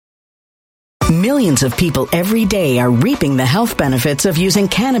Millions of people every day are reaping the health benefits of using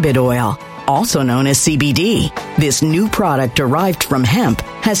cannabis oil, also known as CBD. This new product derived from hemp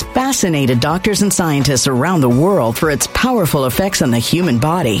has fascinated doctors and scientists around the world for its powerful effects on the human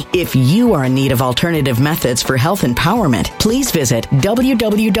body. If you are in need of alternative methods for health empowerment, please visit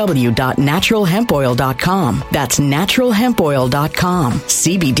www.naturalhempoil.com. That's naturalhempoil.com.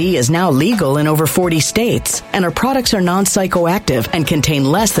 CBD is now legal in over 40 states, and our products are non-psychoactive and contain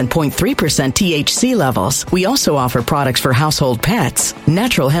less than 0.3% THC levels. We also offer products for household pets.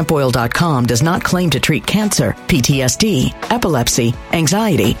 Naturalhempoil.com does not claim to treat cancer, PTSD, epilepsy,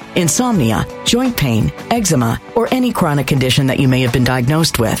 anxiety, insomnia, joint pain, eczema, or any chronic condition that you may have been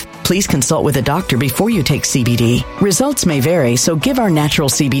diagnosed with. Please consult with a doctor before you take CBD. Results may vary, so give our natural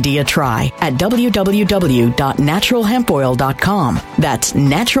CBD a try at www.naturalhempoil.com. That's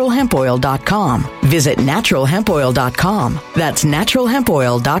naturalhempoil.com. Visit naturalhempoil.com. That's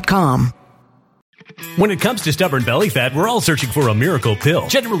naturalhempoil.com. When it comes to stubborn belly fat, we're all searching for a miracle pill.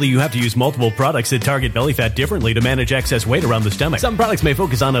 Generally, you have to use multiple products that target belly fat differently to manage excess weight around the stomach. Some products may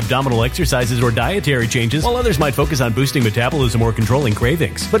focus on abdominal exercises or dietary changes, while others might focus on boosting metabolism or controlling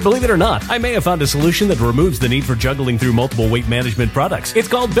cravings. But believe it or not, I may have found a solution that removes the need for juggling through multiple weight management products. It's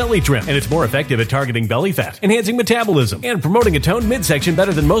called Belly Trim, and it's more effective at targeting belly fat, enhancing metabolism, and promoting a toned midsection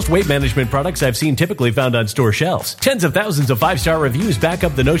better than most weight management products I've seen typically found on store shelves. Tens of thousands of 5-star reviews back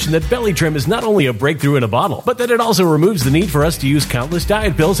up the notion that Belly Trim is not only a breakthrough in a bottle, but that it also removes the need for us to use countless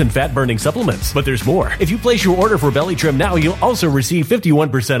diet pills and fat-burning supplements. But there's more. If you place your order for Belly Trim now, you'll also receive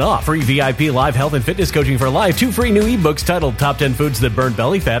 51% off, free VIP live health and fitness coaching for life, 2 free new ebooks titled Top 10 Foods That Burn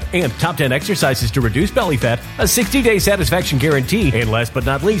Belly Fat and Top 10 Exercises to Reduce Belly Fat, a 60-day satisfaction guarantee, and last but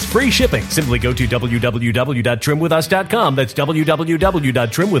not least, free shipping. Simply go to www.trimwithus.com. That's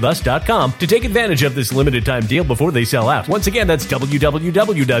www.trimwithus.com to take advantage of this limited time deal before they sell out. Once again, that's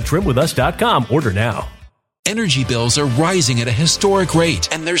www.trimwithus.com. Order now. Energy bills are rising at a historic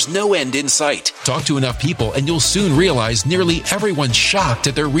rate, and there's no end in sight. Talk to enough people, and you'll soon realize nearly everyone's shocked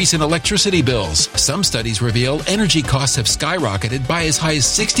at their recent electricity bills. Some studies reveal energy costs have skyrocketed by as high as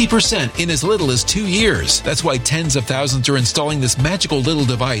 60% in as little as 2 years. That's why tens of thousands are installing this magical little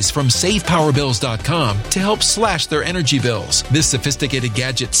device from SavePowerBills.com to help slash their energy bills. This sophisticated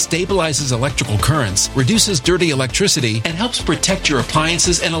gadget stabilizes electrical currents, reduces dirty electricity, and helps protect your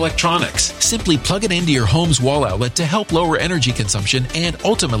appliances and electronics. Simply plug it into your home's wall outlet to help lower energy consumption and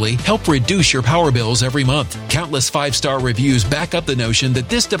ultimately help reduce your power bills every month. Countless 5-star reviews back up the notion that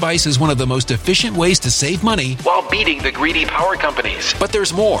this device is one of the most efficient ways to save money while beating the greedy power companies. But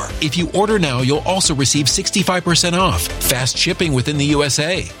there's more. If you order now, you'll also receive 65% off, fast shipping within the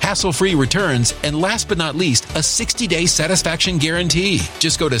USA, hassle-free returns, and last but not least, a 60-day satisfaction guarantee.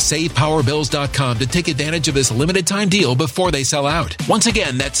 Just go to SavePowerBills.com to take advantage of this limited time deal before they sell out. Once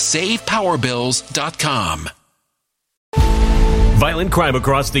again, that's SavePowerBills.com. Violent crime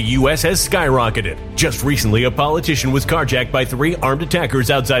across the U.S. has skyrocketed. Just recently, a politician was carjacked by 3 armed attackers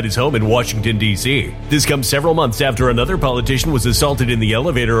outside his home in Washington, D.C. This comes several months after another politician was assaulted in the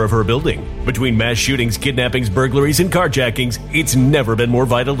elevator of her building. Between mass shootings, kidnappings, burglaries, and carjackings, it's never been more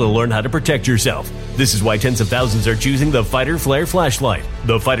vital to learn how to protect yourself. This is why tens of thousands are choosing the Fighter Flare flashlight.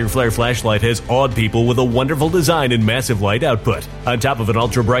 The Fighter Flare flashlight has awed people with a wonderful design and massive light output. On top of an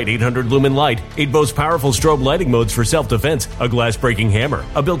ultra-bright 800-lumen light, it boasts powerful strobe lighting modes for self-defense, a glass-breaking hammer,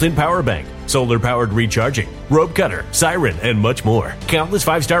 a built-in power bank, solar-powered recharging, rope cutter, siren, and much more. Countless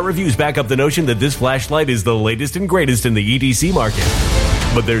 5-star reviews back up the notion that this flashlight is the latest and greatest in the EDC market.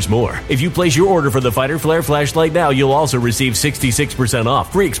 But there's more. If you place your order for the Fighter Flare flashlight now, you'll also receive 66%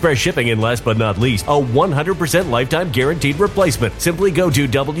 off, free express shipping, and last but not least, a 100% lifetime guaranteed replacement. Simply go to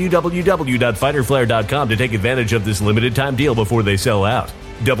www.fighterflare.com to take advantage of this limited time deal before they sell out.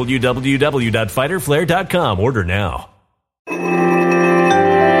 www.fighterflare.com. Order now.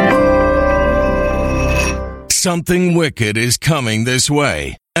 Something wicked is coming this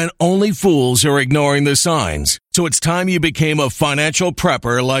way, and only fools are ignoring the signs. So it's time you became a financial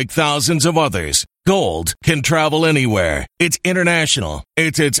prepper like thousands of others. Gold can travel anywhere. It's international.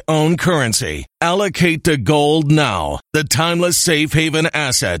 It's its own currency. Allocate to gold now, the timeless safe haven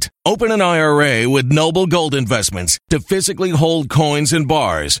asset. Open an IRA with Noble Gold Investments to physically hold coins and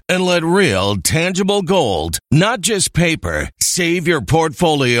bars and let real, tangible gold, not just paper, Save your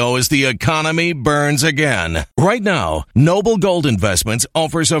portfolio as the economy burns again. Right now, Noble Gold Investments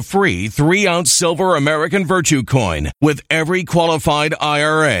offers a free 3-ounce silver American Virtue coin with every qualified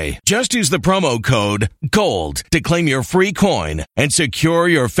IRA. Just use the promo code GOLD to claim your free coin and secure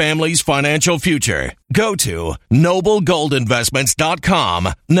your family's financial future. Go to noblegoldinvestments.com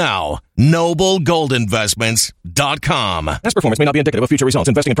now. noblegoldinvestments.com. Past performance may not be indicative of future results.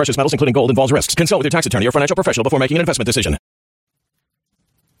 Investing in precious metals, including gold, involves risks. Consult with your tax attorney or financial professional before making an investment decision.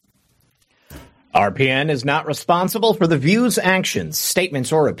 RPN is not responsible for the views, actions,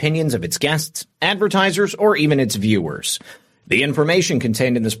 statements, or opinions of its guests, advertisers, or even its viewers. The information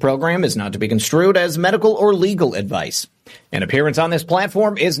contained in this program is not to be construed as medical or legal advice. An appearance on this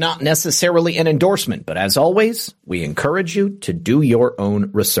platform is not necessarily an endorsement, but as always, we encourage you to do your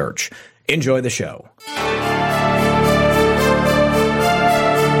own research. Enjoy the show.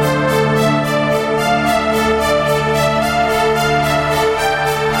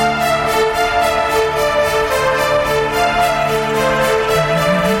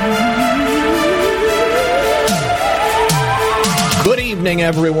 Good evening,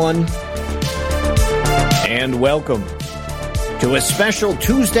 everyone, and welcome to a special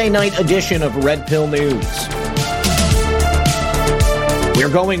Tuesday night edition of Red Pill News.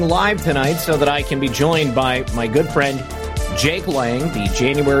 We're going live tonight so that I can be joined by my good friend Jake Lang, the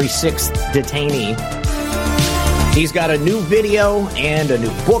January 6th detainee. He's got a new video and a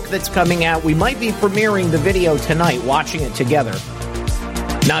new book that's coming out. We might be premiering the video tonight, watching it together.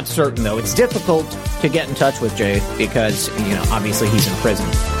 Not certain, though. It's difficult to get in touch with Jay because, obviously he's in prison.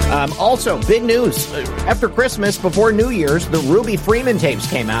 Also, big news. After Christmas, before New Year's, the Ruby Freeman tapes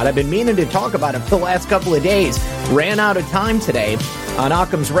came out. I've been meaning to talk about it for the last couple of days. Ran out of time today on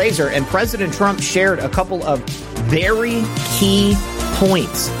Occam's Razor, and President Trump shared a couple of very key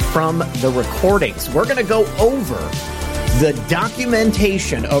points from the recordings. We're going to go over the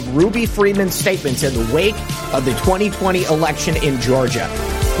documentation of Ruby Freeman's statements in the wake of the 2020 election in Georgia.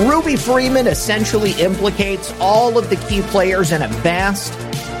 Ruby Freeman essentially implicates all of the key players in a vast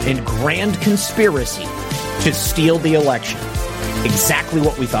and grand conspiracy to steal the election. Exactly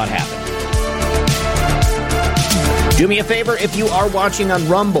what we thought happened. Do me a favor, if you are watching on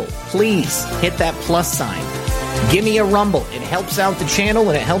Rumble, please hit that plus sign. Give me a rumble. It helps out the channel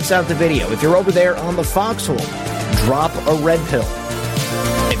and it helps out the video. If you're over there on the Foxhole, drop a red pill.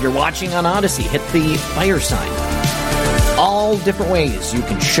 If you're watching on Odyssey, hit the fire sign. All different ways you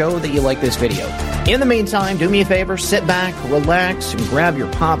can show that you like this video. In the meantime, do me a favor, sit back, relax, and grab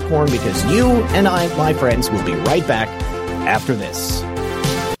your popcorn because you and I, my friends, will be right back after this.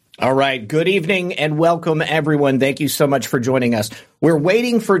 All right, good evening and welcome, everyone. Thank you so much for joining us. We're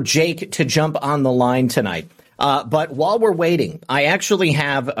waiting for Jake to jump on the line tonight. But while we're waiting, I actually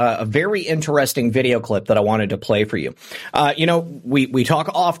have a very interesting video clip that I wanted to play for you. We talk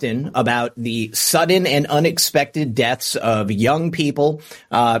often about the sudden and unexpected deaths of young people,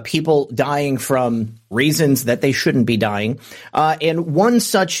 people dying from reasons that they shouldn't be dying. And one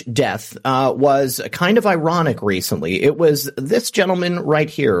such death was kind of ironic recently. It was this gentleman right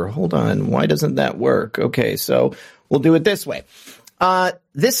here. Hold on. Why doesn't that work? Okay, so we'll do it this way.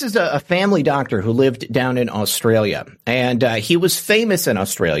 This is a family doctor who lived down in Australia, and he was famous in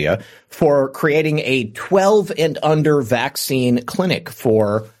Australia for creating a 12 and under vaccine clinic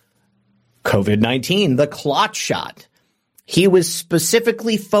for COVID-19, the clot shot. He was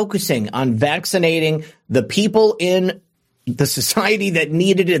specifically focusing on vaccinating the people in the society that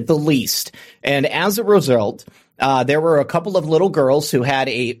needed it the least. And as a result, there were a couple of little girls who had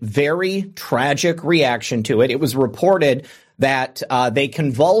a very tragic reaction to it. It was reported that they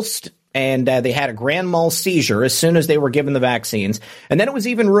convulsed and they had a grand mal seizure as soon as they were given the vaccines. And then it was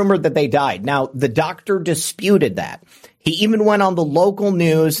even rumored that they died. Now, the doctor disputed that. He even went on the local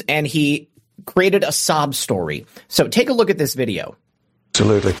news and he created a sob story. So take a look at this video.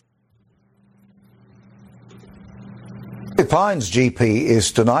 Absolutely. Pines GP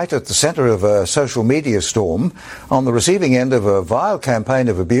is tonight at the centre of a social media storm on the receiving end of a vile campaign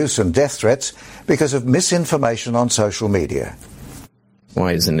of abuse and death threats because of misinformation on social media.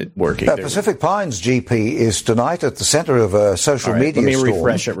 Why isn't it working? Pacific Pines GP is tonight at the centre of a social media storm. Let me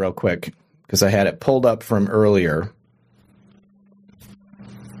refresh it real quick because I had it pulled up from earlier.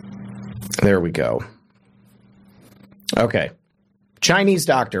 There we go. Okay. Chinese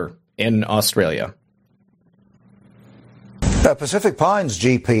doctor in Australia. Pacific Pines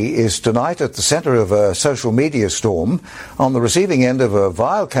GP is tonight at the centre of a social media storm on the receiving end of a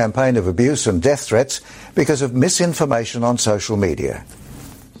vile campaign of abuse and death threats because of misinformation on social media.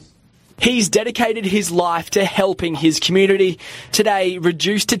 He's dedicated his life to helping his community, today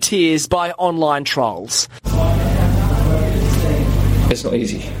reduced to tears by online trolls. It's not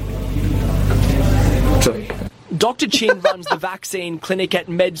easy. Sorry. Dr. Chin runs the vaccine clinic at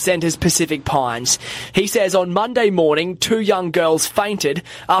MedCenters Pacific Pines. He says on Monday morning, 2 young girls fainted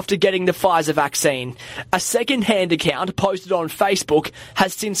after getting the Pfizer vaccine. A second-hand account posted on Facebook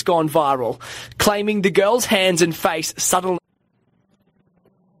has since gone viral, claiming the girls' hands and face suddenly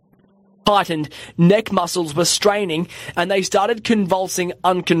tightened, neck muscles were straining, and they started convulsing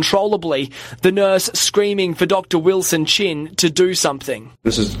uncontrollably, the nurse screaming for Dr. Wilson Chin to do something.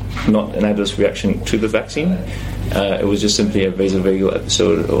 This is not an adverse reaction to the vaccine. It was just simply a vasovagal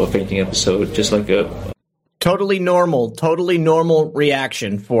episode or a fainting episode, just like a... Totally normal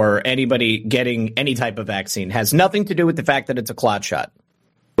reaction for anybody getting any type of vaccine. Has nothing to do with the fact that it's a clot shot.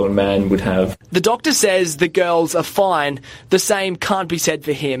 Man would have. The doctor says the girls are fine. The same can't be said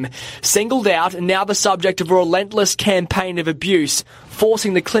for him. Singled out and now the subject of a relentless campaign of abuse,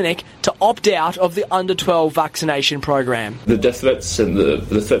 forcing the clinic to opt out of the under-12 vaccination program. The death threats and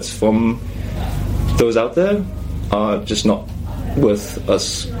the threats from those out there are just not worth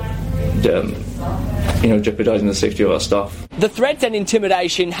us jeopardizing the safety of our staff. The threats and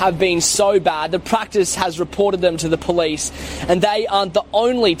intimidation have been so bad, the practice has reported them to the police, and they aren't the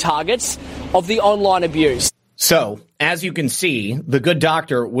only targets of the online abuse. So, as you can see, the good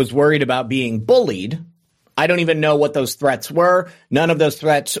doctor was worried about being bullied. I don't even know what those threats were. None of those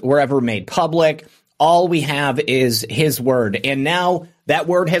threats were ever made public. All we have is his word. And now that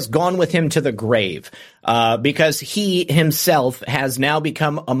word has gone with him to the grave because he himself has now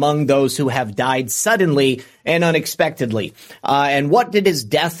become among those who have died suddenly and unexpectedly. And what did his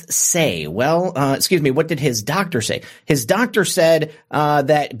death say? Well, what did his doctor say? His doctor said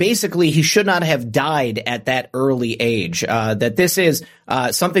that basically he should not have died at that early age, that this is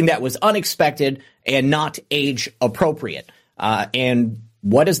something that was unexpected and not age appropriate. And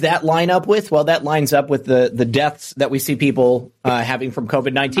what does that line up with? Well, that lines up with the deaths that we see people having from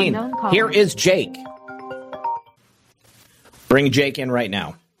COVID-19. Here is Jake. Bring Jake in right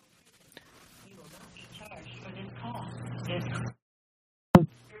now.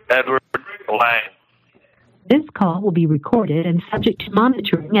 Edward Lang. This call will be recorded and subject to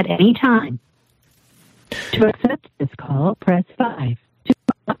monitoring at any time. To accept this call, press 5. To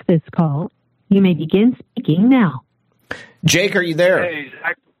block this call, you may begin speaking now. Jake, are you there? Hey,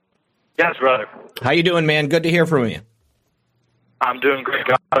 Zach. Yes, brother. How you doing, man? Good to hear from you. I'm doing great.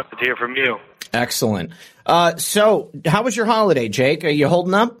 Good to hear from you. Excellent. So, how was your holiday, Jake? Are you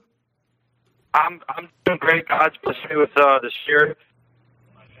holding up? I'm doing great. God's blessed me with this year.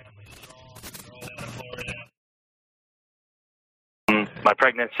 My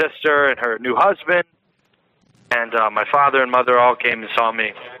pregnant sister and her new husband, and my father and mother all came and saw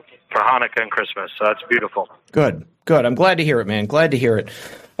me for Hanukkah and Christmas. So that's beautiful. Good. I'm glad to hear it, man. Glad to hear it.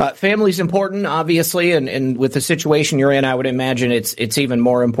 Family's important, obviously, and with the situation you're in, I would imagine it's even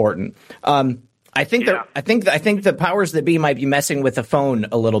more important. I think the powers that be might be messing with the phone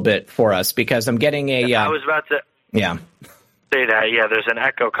a little bit for us because I'm getting a. I was about to. Yeah. Say that. Yeah, there's an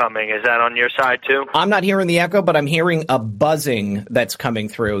echo coming. Is that on your side too? I'm not hearing the echo, but I'm hearing a buzzing that's coming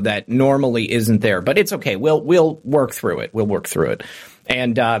through that normally isn't there. But it's okay. We'll work through it.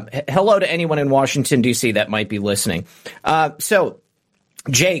 And hello to anyone in Washington, D.C. that might be listening. So,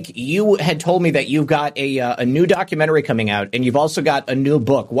 Jake, you had told me that you've got a new documentary coming out, and you've also got a new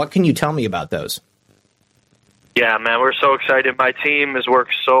book. What can you tell me about those? Yeah, man, we're so excited. My team has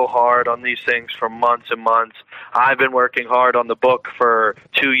worked so hard on these things for months and months. I've been working hard on the book for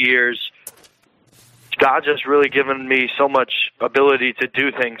 2 years. God just really given me so much ability to do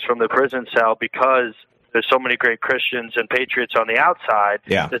things from the prison cell because there's so many great Christians and patriots on the outside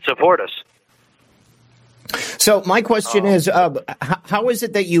that support us. So my question is, how is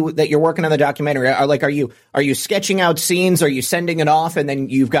it that you're working on the documentary? Are you sketching out scenes? Are you sending it off, and then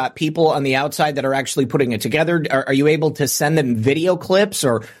you've got people on the outside that are actually putting it together? Are you able to send them video clips,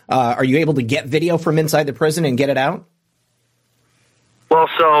 or are you able to get video from inside the prison and get it out? Well,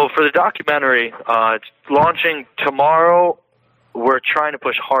 so for the documentary, it's launching tomorrow. We're trying to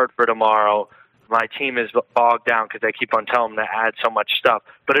push hard for tomorrow. My team is bogged down because they keep on telling them to add so much stuff.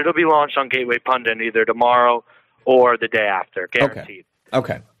 But it'll be launched on Gateway Pundit either tomorrow or the day after, guaranteed.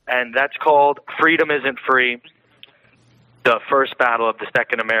 Okay. And that's called Freedom Isn't Free, the first battle of the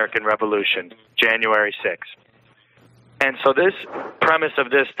Second American Revolution, January 6th. And so this premise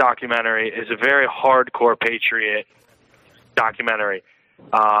of this documentary is a very hardcore patriot documentary.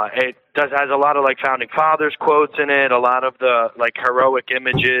 It has a lot of Founding Fathers quotes in it, a lot of the heroic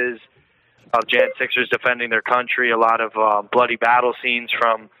images of Jan 6ers defending their country, a lot of bloody battle scenes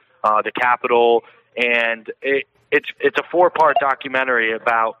from the Capitol, and it's a 4-part documentary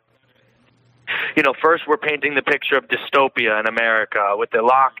about, first we're painting the picture of dystopia in America with the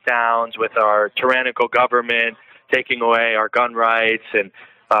lockdowns, with our tyrannical government taking away our gun rights, and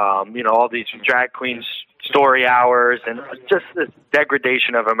all these drag queens story hours, and just this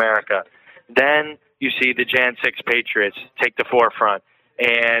degradation of America. Then you see the Jan 6 patriots take the forefront,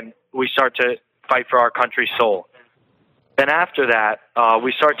 and we start to fight for our country's soul. Then after that,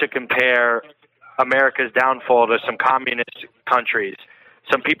 we start to compare America's downfall to some communist countries.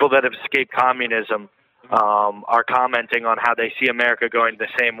 Some people that have escaped communism are commenting on how they see America going the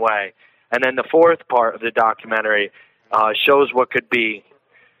same way. And then the fourth part of the documentary shows what could be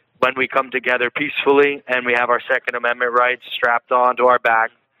when we come together peacefully and we have our Second Amendment rights strapped onto our back,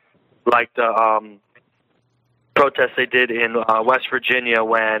 like the protests they did in West Virginia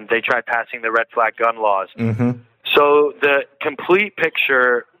when they tried passing the red flag gun laws. Mm-hmm. So the complete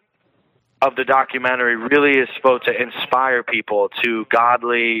picture of the documentary really is supposed to inspire people to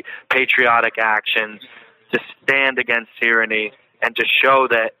godly, patriotic actions, to stand against tyranny, and to show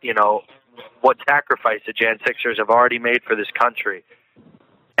that, what sacrifice the Jan 6ers have already made for this country,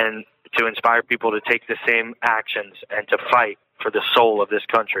 and to inspire people to take the same actions and to fight for the soul of this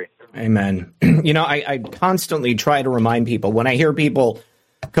country. Amen. I constantly try to remind people when I hear people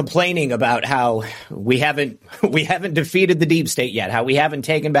complaining about how we haven't defeated the deep state yet, how we haven't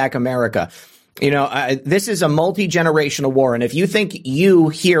taken back America. This is a multi-generational war. And if you think you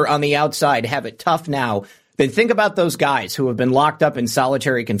here on the outside have it tough now, then think about those guys who have been locked up in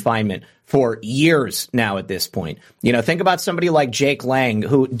solitary confinement for years now at this point. Think about somebody like Jake Lang,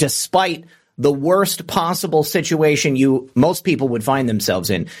 who, despite the worst possible situation most people would find themselves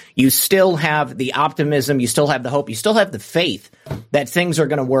in, you still have the optimism, you still have the hope, you still have the faith that things are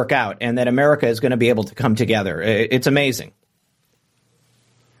going to work out and that America is going to be able to come together. It's amazing.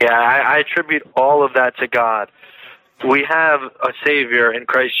 Yeah, I attribute all of that to God. We have a Savior in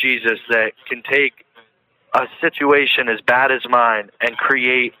Christ Jesus that can take a situation as bad as mine and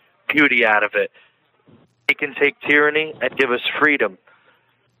create beauty out of it. He can take tyranny and give us freedom.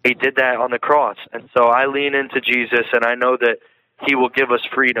 He did that on the cross. And so I lean into Jesus, and I know that he will give us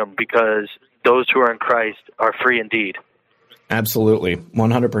freedom because those who are in Christ are free indeed. Absolutely.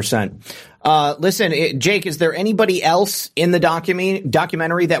 100%. Listen, Jake, is there anybody else in the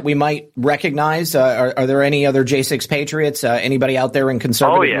documentary that we might recognize? Are there any other J6 Patriots? Anybody out there in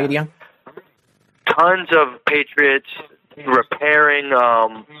conservative media? Tons of patriots repairing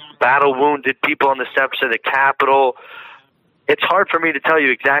battle-wounded people on the steps of the Capitol. It's hard for me to tell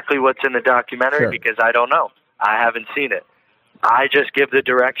you exactly what's in the documentary because I don't know. I haven't seen it. I just give the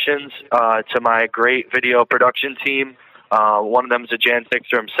directions to my great video production team. One of them is a Jan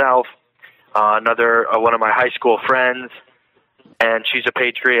 6er himself. Another one of my high school friends, and she's a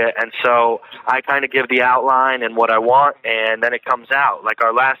patriot. And so I kind of give the outline and what I want, and then it comes out. Like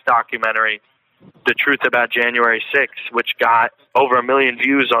our last documentary, The Truth About January 6th, which got over 1 million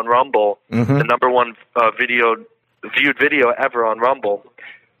views on Rumble, the number one viewed video ever on Rumble.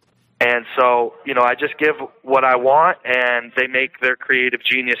 And so, I just give what I want, and they make their creative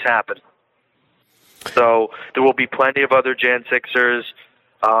genius happen. So there will be plenty of other Jan 6ers.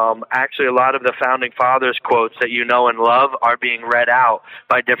 Actually, a lot of the Founding Fathers quotes that you know and love are being read out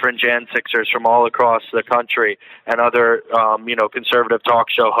by different Jan 6ers from all across the country and other, conservative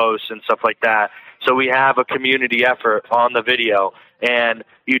talk show hosts and stuff like that. So we have a community effort on the video, and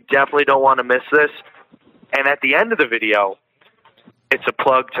you definitely don't want to miss this. And at the end of the video, it's a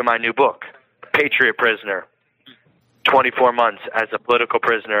plug to my new book, Patriot Prisoner, 24 months as a political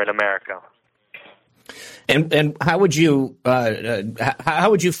prisoner in America. And how would you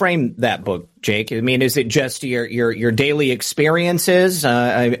frame that book, Jake? I mean, is it just your daily experiences?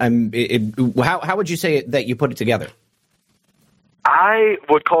 How would you say that you put it together? I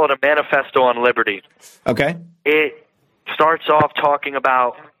would call it a manifesto on liberty. Okay. It starts off talking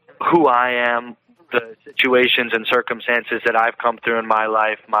about who I am, the situations and circumstances that I've come through in my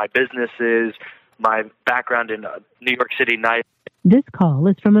life, my businesses, my background in New York City night. This call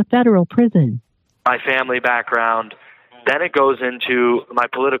is from a federal prison. My family background. Then it goes into my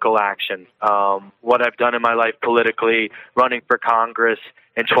political action, what I've done in my life politically, running for Congress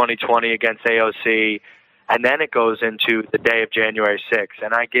in 2020 against AOC. And then it goes into the day of January 6th.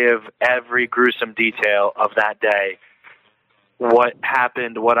 And I give every gruesome detail of that day, what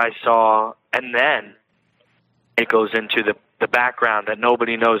happened, what I saw. And then it goes into the background that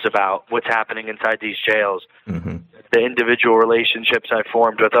nobody knows about, what's happening inside these jails, the individual relationships I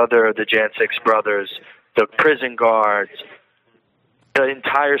formed with other of the Jan 6 brothers, the prison guards, the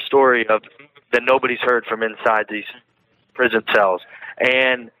entire story of that nobody's heard from inside these prison cells.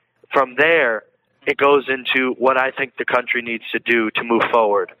 And from there, it goes into what I think the country needs to do to move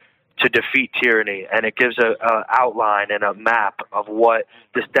forward, to defeat tyranny, and it gives a outline and a map of what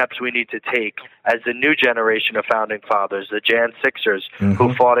the steps we need to take as the new generation of founding fathers, the Jan Sixers,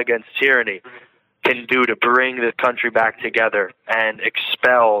 who fought against tyranny, can do to bring the country back together and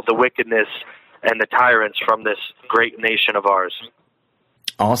expel the wickedness and the tyrants from this great nation of ours.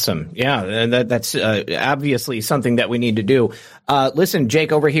 Awesome. Yeah, that's obviously something that we need to do. Listen,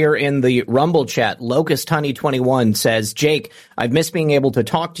 Jake, over here in the Rumble chat, Locust Honey 21 says, Jake, I've missed being able to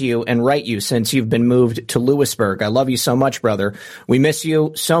talk to you and write you since you've been moved to Lewisburg. I love you so much, brother. We miss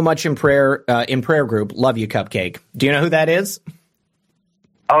you so much in prayer group. Love you, Cupcake. Do you know who that is?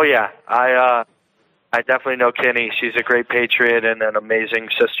 Oh, yeah. I definitely know Kenny. She's a great patriot and an amazing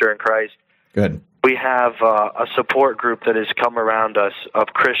sister in Christ. Good. We have a support group that has come around us of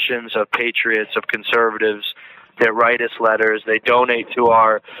Christians, of patriots, of conservatives that write us letters. They donate to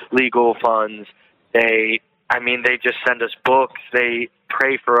our legal funds. They just send us books. They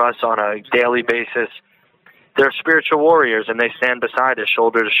pray for us on a daily basis. They're spiritual warriors, and they stand beside us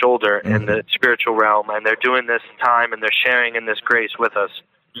shoulder to shoulder in the spiritual realm, and they're doing this time, and they're sharing in this grace with us.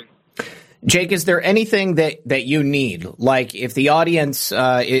 Jake, is there anything that you need? Like, if the audience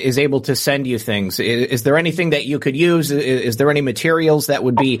is able to send you things, is there anything that you could use? Is there any materials that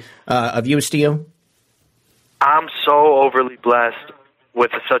would be of use to you? I'm so overly blessed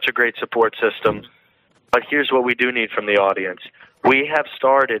with such a great support system. But here's what we do need from the audience. We have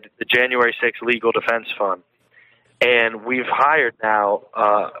started the January 6th Legal Defense Fund. And we've hired now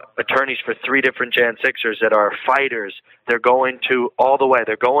attorneys for 3 different Jan Sixers that are fighters. They're going to all the way.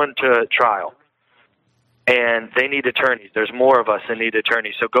 They're going to trial. And they need attorneys. There's more of us that need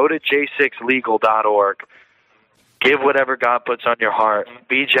attorneys. So go to j6legal.org. Give whatever God puts on your heart.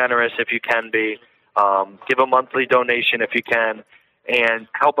 Be generous if you can be. Give a monthly donation if you can. And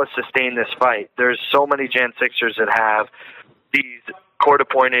help us sustain this fight. There's so many Jan Sixers that have these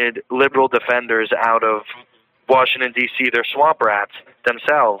court-appointed liberal defenders out of Washington, D.C., they're swamp rats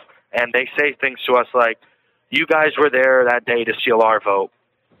themselves, and they say things to us like, you guys were there that day to steal our vote.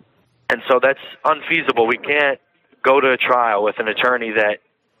 And so that's unfeasible. We can't go to a trial with an attorney that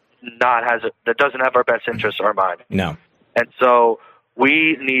doesn't have our best interests in mind. No. And so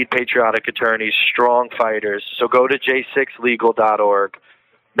we need patriotic attorneys, strong fighters. So go to j6legal.org,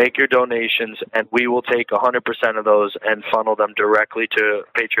 make your donations, and we will take 100% of those and funnel them directly to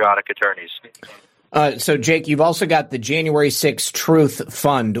patriotic attorneys. So, Jake, you've also got the January 6th Truth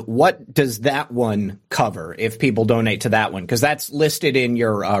Fund. What does that one cover if people donate to that one? Because that's listed in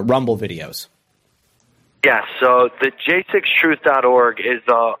your Rumble videos. Yeah, so the j6truth.org is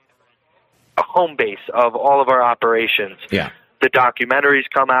a home base of all of our operations. Yeah. The documentaries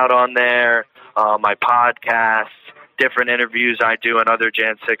come out on there, my podcasts, different interviews I do and other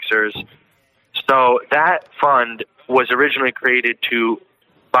Jan Sixers. So that fund was originally created to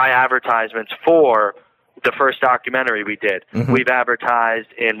buy advertisements for the first documentary we did. We've advertised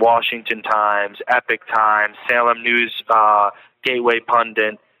in Washington Times, Epic Times, Salem News, Gateway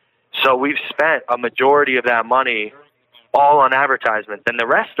Pundit. So we've spent a majority of that money all on advertisements. And the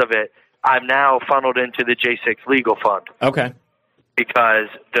rest of it, I've now funneled into the J6 Legal Fund. Okay. Because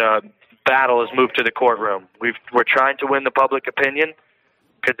the battle has moved to the courtroom. We're trying to win the public opinion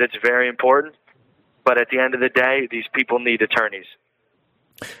because it's very important. But at the end of the day, these people need attorneys.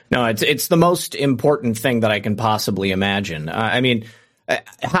 No, it's the most important thing that I can possibly imagine. I mean,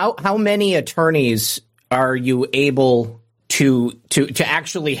 how many attorneys are you able to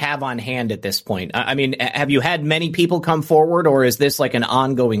actually have on hand at this point? I mean, have you had many people come forward, or is this like an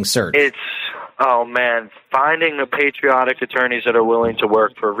ongoing search? Finding the patriotic attorneys that are willing to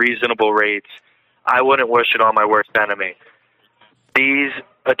work for reasonable rates, I wouldn't wish it on my worst enemy. These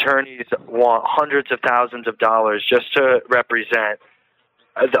attorneys want hundreds of thousands of dollars just to represent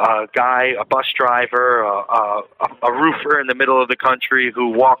a guy, a bus driver, a roofer in the middle of the country who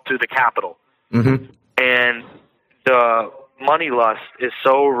walked through the Capitol. Mm-hmm. And the money lust is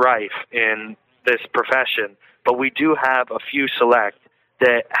so rife in this profession, but we do have a few select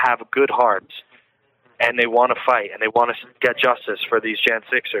that have good hearts, and they want to fight, and they want to get justice for these Jan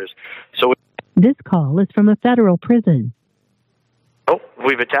Sixers. So this call is from a federal prison.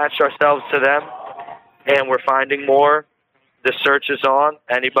 We've attached ourselves to them, and we're finding more. The search is on.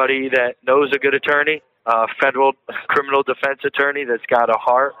 Anybody that knows a good attorney, a federal criminal defense attorney that's got a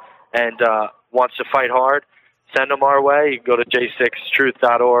heart and wants to fight hard, send them our way. You can go to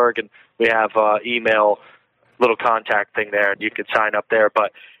j6truth.org, and we have email, little contact thing there, and you can sign up there.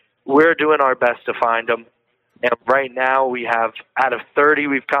 But we're doing our best to find them. And right now we have, out of 30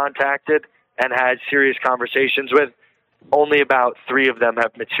 we've contacted and had serious conversations with, only about 3 of them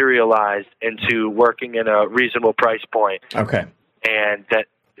have materialized into working in a reasonable price point. Okay. And that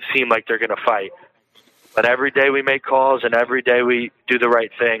seem like they're going to fight. But every day we make calls and every day we do the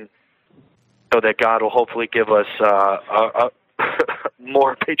right thing so that God will hopefully give us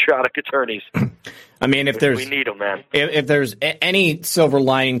more patriotic attorneys. I mean, if we need them, man. If there's any silver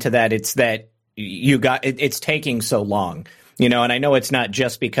lining to that, it's that it's taking so long. You know, and I know it's not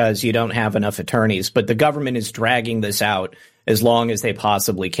just because you don't have enough attorneys, but the government is dragging this out as long as they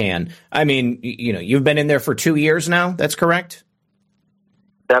possibly can. I mean, you know, you've been in there for 2 years now. That's correct?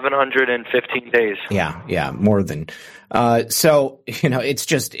 715 days. Yeah, more than. So, you know, it's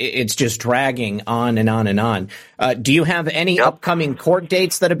just dragging on and on and on. Do you have any upcoming court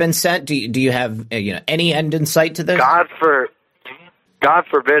dates that have been set? Do you have any end in sight to this? God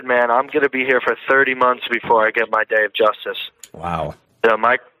forbid, man, I'm going to be here for 30 months before I get my day of justice. Wow.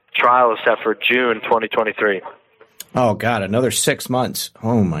 My trial is set for June 2023. Oh, God, another 6 months.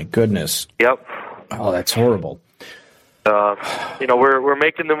 Oh, my goodness. Yep. Oh, that's horrible. We're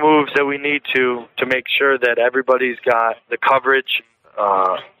making the moves that we need to make sure that everybody's got the coverage,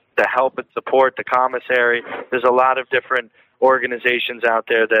 the help and support, the commissary. There's a lot of different organizations out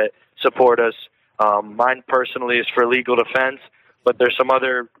there that support us. Mine personally is for legal defense, but there's some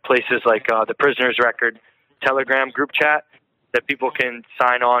other places like the Prisoner's Record Telegram group chat that people can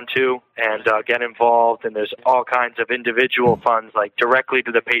sign on to and get involved. And there's all kinds of individual funds, like directly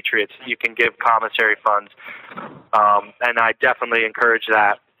to the Patriots. You can give commissary funds. And I definitely encourage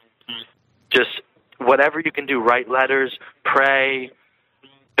that. Just whatever you can do, write letters, pray,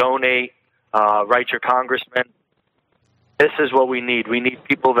 donate, write your congressman. This is what we need. We need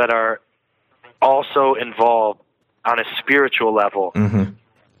people that are also involved on a spiritual level. Mm-hmm.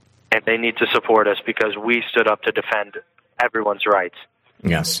 And they need to support us because we stood up to defend everyone's rights.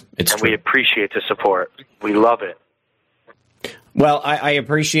 Yes, it's and true. We appreciate the support. We love it. Well, I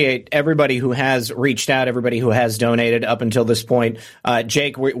appreciate everybody who has reached out, everybody who has donated up until this point.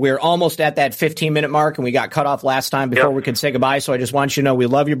 Jake, we're almost at that 15-minute mark, and we got cut off last time before we could say goodbye, so I just want you to know we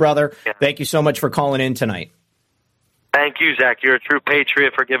love you, brother. Yeah. Thank you so much for calling in tonight. Thank you, Zach. You're a true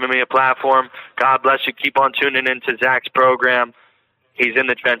patriot for giving me a platform. God bless you. Keep on tuning into Zach's program. He's in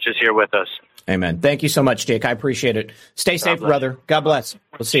the trenches here with us. Amen. Thank you so much, Jake. I appreciate it. Stay safe, brother. God bless.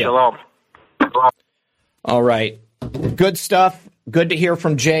 We'll see you. Shalom. All right. Good stuff. Good to hear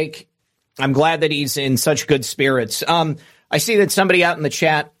from Jake. I'm glad that he's in such good spirits. I see that somebody out in the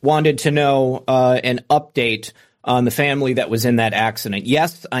chat wanted to know an update on the family that was in that accident.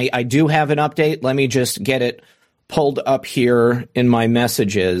 Yes, I do have an update. Let me just get it pulled up here in my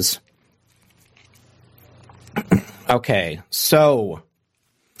messages. Okay, so,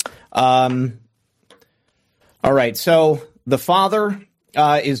 all right, so the father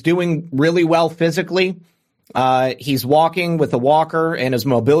is doing really well physically. He's walking with a walker, and his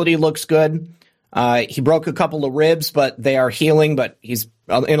mobility looks good. He broke a couple of ribs, but they are healing, but he's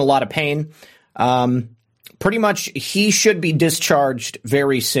in a lot of pain. Pretty much, he should be discharged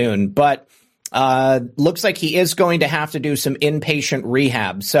very soon, but looks like he is going to have to do some inpatient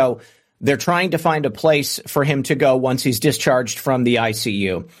rehab. So they're trying to find a place for him to go once he's discharged from the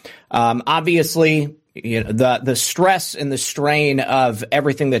ICU. Obviously, the stress and the strain of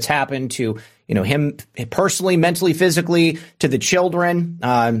everything that's happened to him personally, mentally, physically, to the children,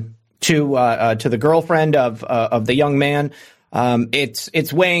 to the girlfriend of the young man,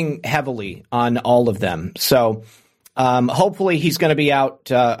 it's weighing heavily on all of them. So hopefully he's going to be out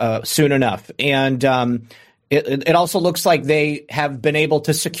soon enough. And it also looks like they have been able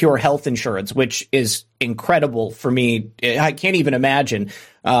to secure health insurance, which is incredible for me. I can't even imagine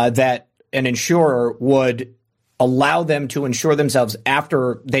that an insurer would allow them to insure themselves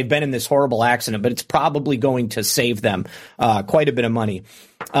after they've been in this horrible accident, but it's probably going to save them quite a bit of money.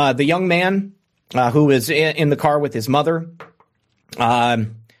 The young man who is in the car with his mother,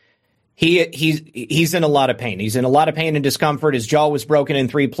 he's in a lot of pain. He's in a lot of pain and discomfort. His jaw was broken in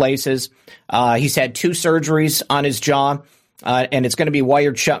 3 places. He's had 2 surgeries on his jaw, and it's going to be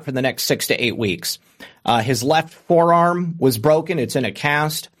wired shut for the next 6 to 8 weeks. His left forearm was broken. It's in a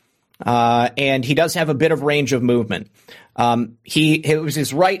cast. And he does have a bit of range of movement. It was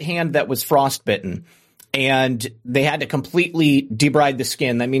his right hand that was frostbitten, and they had to completely debride the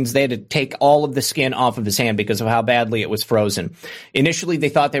skin. That means they had to take all of the skin off of his hand because of how badly it was frozen. Initially, they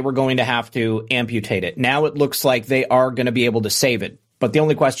thought they were going to have to amputate it. Now it looks like they are going to be able to save it. But the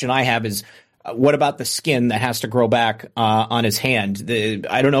only question I have is, what about the skin that has to grow back on his hand?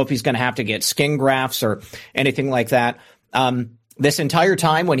 I don't know if he's going to have to get skin grafts or anything like that. This entire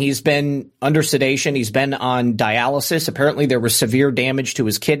time when he's been under sedation, he's been on dialysis. Apparently there was severe damage to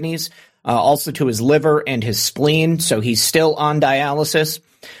his kidneys, also to his liver and his spleen, so he's still on dialysis.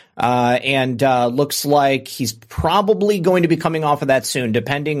 and looks like he's probably going to be coming off of that soon,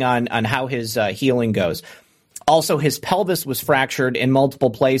 depending on how his healing goes. Also, his pelvis was fractured in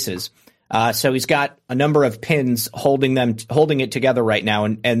multiple places. So he's got a number of pins holding it together right now,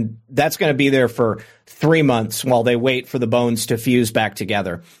 and that's going to be there for 3 months while they wait for the bones to fuse back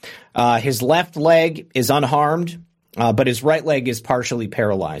together. His left leg is unharmed, but his right leg is partially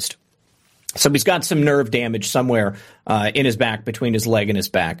paralyzed. So he's got some nerve damage somewhere in his back, between his leg and his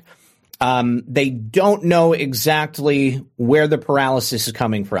back. They don't know exactly where the paralysis is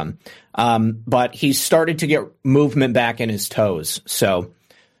coming from, but he's started to get movement back in his toes. So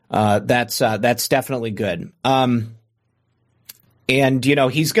that's definitely good. And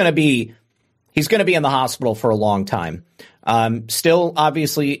he's going to be in the hospital for a long time. Still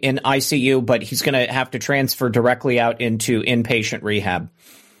obviously in ICU, but he's going to have to transfer directly out into inpatient rehab.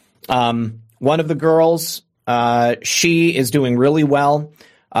 One of the girls, she is doing really well.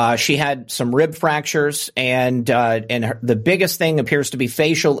 She had some rib fractures, and the biggest thing appears to be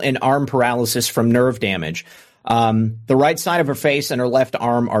facial and arm paralysis from nerve damage. The right side of her face and her left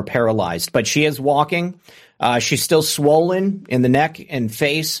arm are paralyzed, but she is walking. She's still swollen in the neck and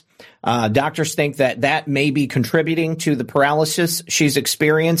face. Doctors think that may be contributing to the paralysis she's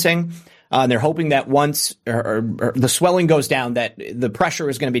experiencing. And they're hoping that once the swelling goes down, that the pressure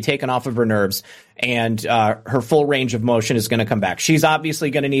is going to be taken off of her nerves and her full range of motion is going to come back. She's obviously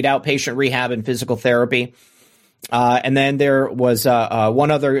going to need outpatient rehab and physical therapy. And then there was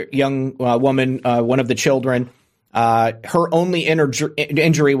one other young woman, one of the children. Her only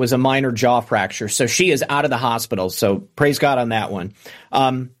injury was a minor jaw fracture. So she is out of the hospital. So praise God on that one.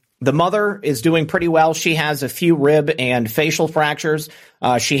 The mother is doing pretty well. She has a few rib and facial fractures.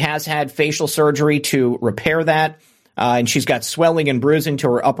 She has had facial surgery to repair that. And she's got swelling and bruising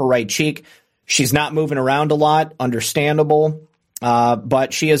to her upper right cheek. She's not moving around a lot, understandable.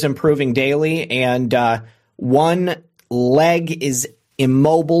 But she is improving daily. And one leg is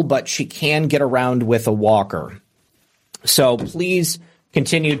immobile, but she can get around with a walker. So please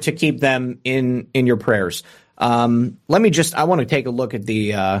continue to keep them in your prayers. I want to take a look at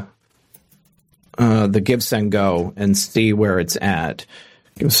the Give, Send, Go and see where it's at.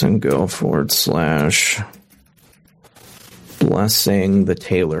 Give, Send, Go / blessing the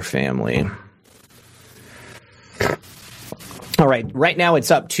Taylor family. All right now it's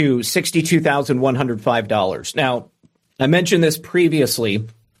up to $62,105. Now, I mentioned this previously,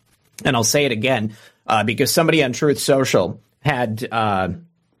 and I'll say it again, because somebody on Truth Social had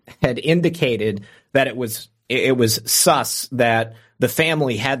indicated that it was sus that the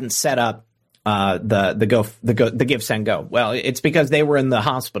family hadn't set up the Give, Send, Go. Well, it's because they were in the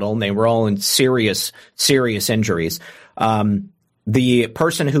hospital and they were all in serious injuries. The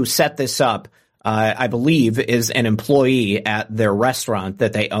person who set this up, I believe, is an employee at their restaurant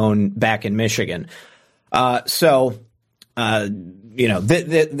that they own back in Michigan. This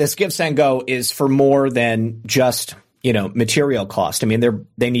Give, Send, Go is for more than just, material cost. I mean,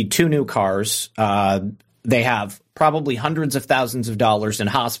 they need 2 new cars. They have probably hundreds of thousands of dollars in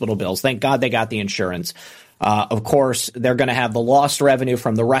hospital bills. Thank God they got the insurance. Of course, they're going to have the lost revenue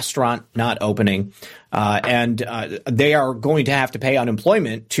from the restaurant not opening. And they are going to have to pay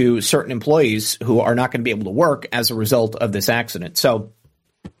unemployment to certain employees who are not going to be able to work as a result of this accident. So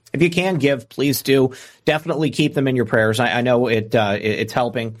if you can give, please do. Definitely keep them in your prayers. I know it's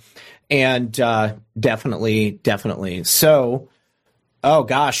helping. And definitely. So, oh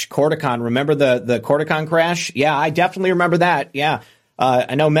gosh, Corticon. Remember the Corticon crash? Yeah, I definitely remember that. Yeah.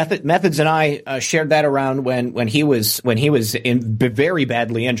 I know Methods and I shared that around when he was very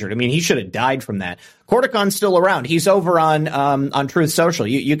badly injured. I mean, he should have died from that. Corticon's still around. He's over on Truth Social.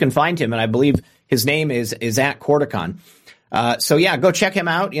 You can find him, and I believe his name is at Corticon. So yeah, go check him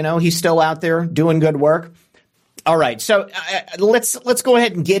out. He's still out there doing good work. All right, so let's go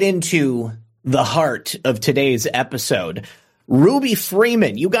ahead and get into the heart of today's episode. Ruby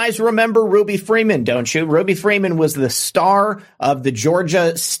Freeman. You guys remember Ruby Freeman, don't you? Ruby Freeman was the star of the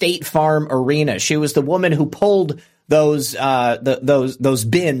Georgia State Farm Arena. She was the woman who pulled those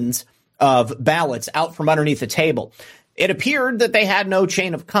bins of ballots out from underneath the table. It appeared that they had no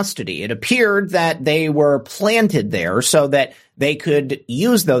chain of custody. It appeared that they were planted there so that they could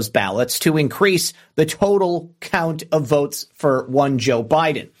use those ballots to increase the total count of votes for one Joe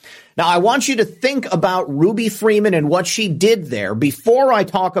Biden. Now, I want you to think about Ruby Freeman and what she did there before I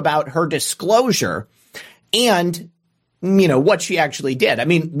talk about her disclosure and, what she actually did. I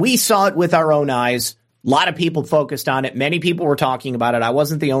mean, we saw it with our own eyes. A lot of people focused on it. Many people were talking about it. I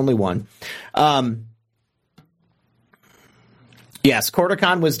wasn't the only one. Yes,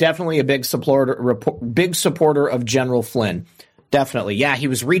 Corticon was definitely a big supporter of General Flynn. Definitely. Yeah, he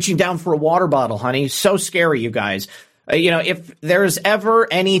was reaching down for a water bottle, honey. So scary, you guys. If there's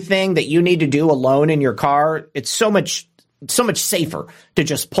ever anything that you need to do alone in your car, it's so much safer to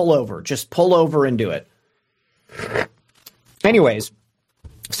just pull over. Just pull over and do it. Anyways,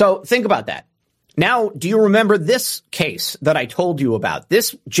 so think about that. Now, do you remember this case that I told you about?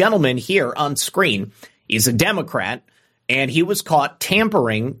 This gentleman here on screen, he's a Democrat, and he was caught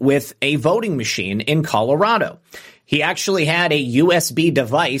tampering with a voting machine in Colorado. He actually had a USB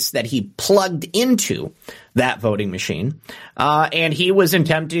device that he plugged into that voting machine, and he was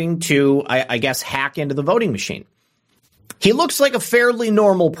attempting to, I guess, hack into the voting machine. He looks like a fairly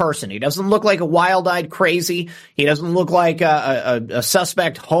normal person. He doesn't look like a wild-eyed crazy. He doesn't look like a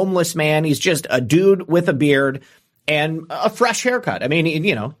suspect homeless man. He's just a dude with a beard and a fresh haircut. I mean,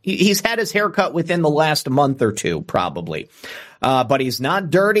 he's had his haircut within the last month or two, probably. But he's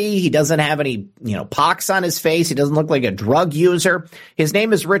not dirty. He doesn't have any, pox on his face. He doesn't look like a drug user. His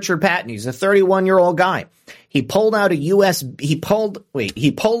name is Richard Patton. He's a 31-year-old guy. He pulled out he pulled a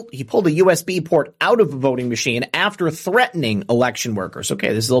USB port out of a voting machine after threatening election workers. Okay,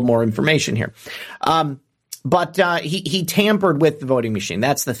 there's a little more information here. But he tampered with the voting machine.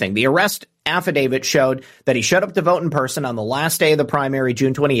 That's the thing. The arrest affidavit showed that he showed up to vote in person on the last day of the primary,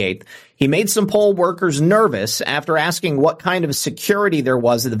 June 28th. He made some poll workers nervous after asking what kind of security there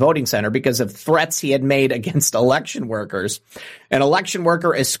was at the voting center because of threats he had made against election workers. An election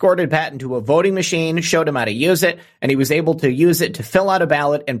worker escorted Patton to a voting machine, showed him how to use it, and he was able to use it to fill out a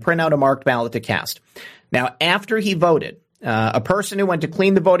ballot and print out a marked ballot to cast. Now, after he voted, a person who went to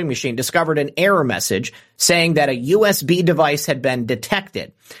clean the voting machine discovered an error message saying that a USB device had been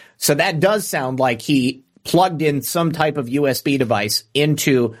detected. So that does sound like he plugged in some type of USB device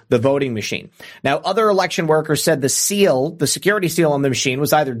into the voting machine. Now, other election workers said the security seal on the machine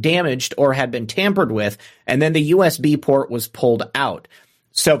was either damaged or had been tampered with, and then the USB port was pulled out.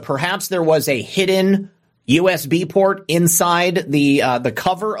 So perhaps there was a hidden USB port inside the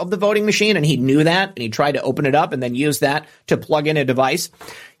cover of the voting machine, and he knew that, and he tried to open it up and then use that to plug in a device.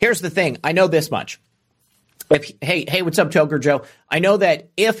 Here's the thing. I know this much. Hey, what's up, Joker Joe? I know that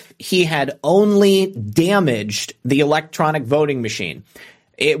if he had only damaged the electronic voting machine,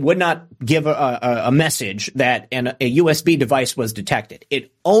 it would not give a message that a USB device was detected.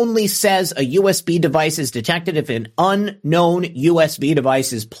 It only says a USB device is detected if an unknown USB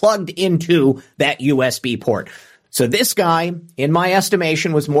device is plugged into that USB port. So this guy, in my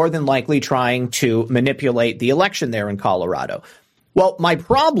estimation, was more than likely trying to manipulate the election there in Colorado. Well, my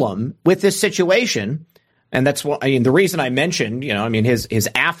problem with this situation, and that's what the reason I mentioned, his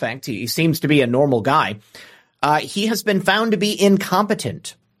affect, he seems to be a normal guy. He has been found to be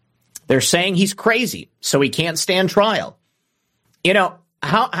incompetent. They're saying he's crazy, so he can't stand trial.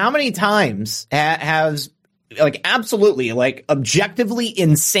 How many times has absolutely objectively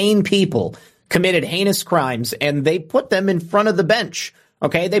insane people committed heinous crimes and they put them in front of the bench?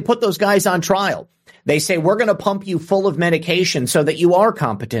 Okay, they put those guys on trial. They say, we're going to pump you full of medication so that you are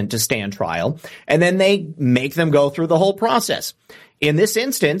competent to stand trial. And then they make them go through the whole process. In this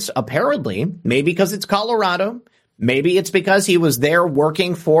instance, apparently, maybe because it's Colorado, maybe it's because he was there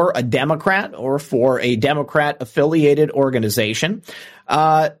working for a Democrat or for a Democrat-affiliated organization.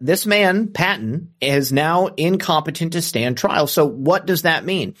 This man, Patton, is now incompetent to stand trial. So what does that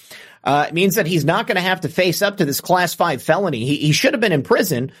mean? It means that he's not going to have to face up to this Class 5 felony. He should have been in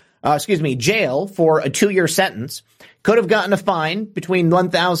jail for a 2-year sentence. Could have gotten a fine between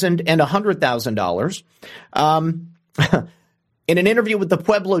 $1,000 and $100,000. In an interview with the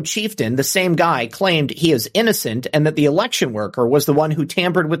Pueblo chieftain, the same guy claimed he is innocent and that the election worker was the one who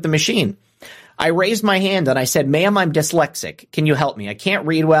tampered with the machine. I raised my hand and I said, ma'am, I'm dyslexic. Can you help me? I can't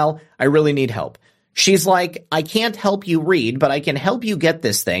read well. I really need help. She's like, I can't help you read, but I can help you get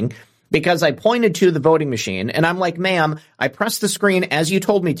this thing. Because I pointed to the voting machine, and I'm like, ma'am, I pressed the screen as you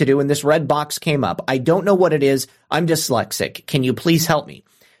told me to do, and this red box came up. I don't know what it is. I'm dyslexic. Can you please help me?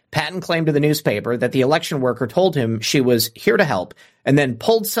 Patton claimed to the newspaper that the election worker told him she was here to help, and then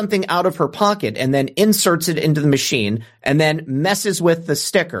pulled something out of her pocket, and then inserts it into the machine, and then messes with the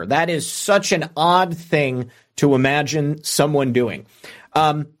sticker. That is such an odd thing to imagine someone doing.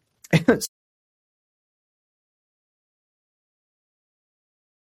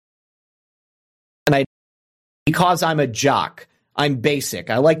 Because I'm a jock. I'm basic.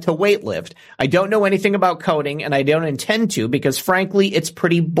 I like to weightlift. I don't know anything about coding, and I don't intend to because, frankly, it's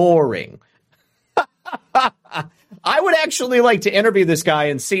pretty boring. I would actually like to interview this guy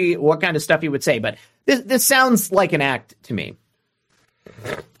and see what kind of stuff he would say, but this sounds like an act to me.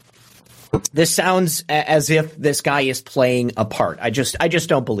 This sounds as if this guy is playing a part. I just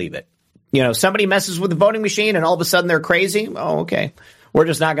don't believe it. somebody messes with the voting machine and all of a sudden they're crazy. Oh, okay. We're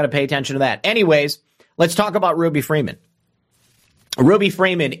just not going to pay attention to that. Anyways, let's talk about Ruby Freeman. Ruby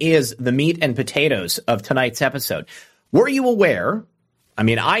Freeman is the meat and potatoes of tonight's episode. Were you aware? I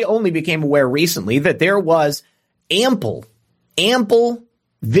mean, I only became aware recently that there was ample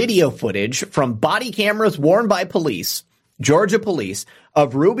video footage from body cameras worn by police, Georgia police,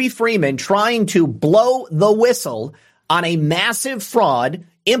 of Ruby Freeman trying to blow the whistle on a massive fraud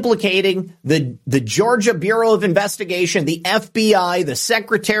implicating the Georgia Bureau of Investigation, the FBI, the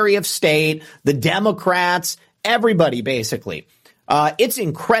Secretary of State, the Democrats, everybody, basically. It's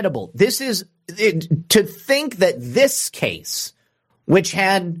incredible. To think that this case, which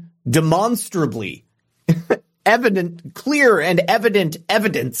had demonstrably clear and evident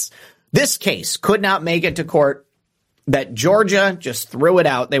evidence, this case could not make it to court, that Georgia just threw it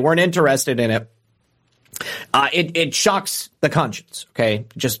out. They weren't interested in it. It shocks the conscience, okay?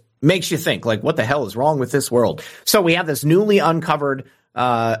 Just makes you think, like, what the hell is wrong with this world? So we have this newly uncovered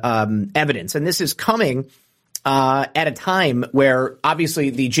evidence, and this is coming at a time where,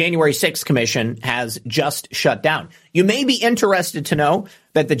 obviously, the January 6th Commission has just shut down. You may be interested to know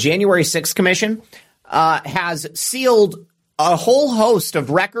that the January 6th Commission has sealed a whole host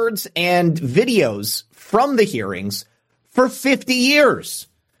of records and videos from the hearings for 50 years.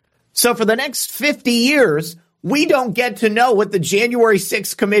 So for the next 50 years, we don't get to know what the January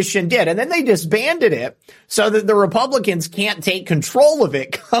 6th Commission did. And then they disbanded it so that the Republicans can't take control of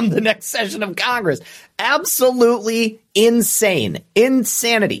it come the next session of Congress. Absolutely insane.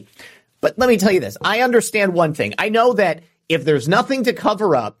 Insanity. But let me tell you this. I understand one thing. I know that if there's nothing to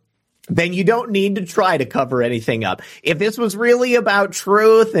cover up, then you don't need to try to cover anything up. If this was really about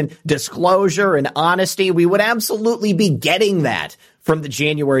truth and disclosure and honesty, we would absolutely be getting that from the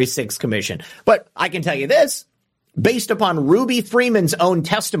January 6th Commission. But I can tell you this, based upon Ruby Freeman's own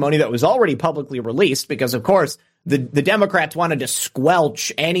testimony that was already publicly released, because, of course, the Democrats wanted to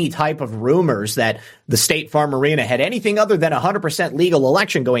squelch any type of rumors that the State Farm Arena had anything other than a 100% legal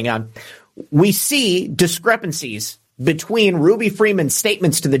election going on. We see discrepancies between Ruby Freeman's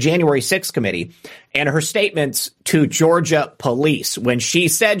statements to the January 6th committee and her statements to Georgia police when she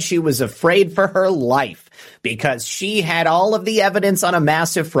said she was afraid for her life because she had all of the evidence on a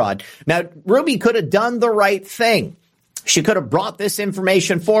massive fraud. Now, Ruby could have done the right thing. She could have brought this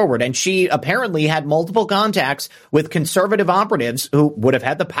information forward, and she apparently had multiple contacts with conservative operatives who would have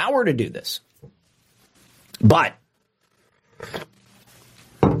had the power to do this. But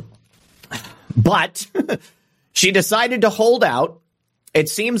she decided to hold out. It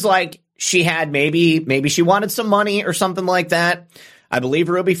seems like she had maybe she wanted some money or something like that. I believe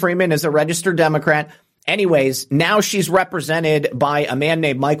Ruby Freeman is a registered Democrat. Anyways, now she's represented by a man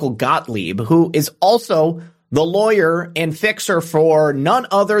named Michael Gottlieb, who is also the lawyer and fixer for none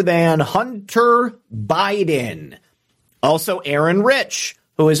other than Hunter Biden. Also Aaron Rich,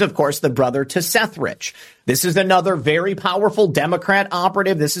 who is, of course, the brother to Seth Rich. This is another very powerful Democrat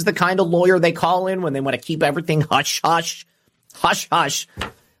operative. This is the kind of lawyer they call in when they want to keep everything hush-hush, hush-hush.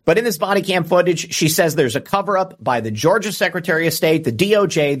 But in this body cam footage, she says there's a cover-up by the Georgia Secretary of State, the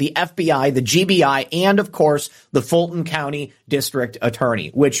DOJ, the FBI, the GBI, and, of course, the Fulton County District Attorney,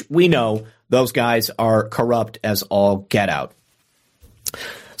 which we know those guys are corrupt as all get out.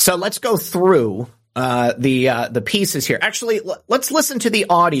 So let's go through the pieces here. Actually, let's listen to the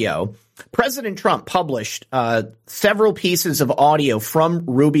audio. President Trump published several pieces of audio from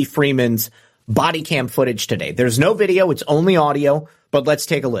Ruby Freeman's body cam footage today. There's no video. It's only audio. But let's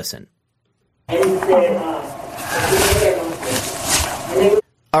take a listen.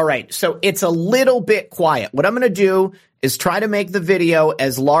 All right, so it's a little bit quiet. What I'm going to do is try to make the video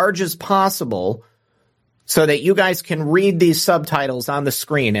as large as possible so that you guys can read these subtitles on the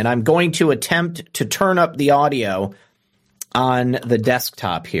screen. And I'm going to attempt to turn up the audio on the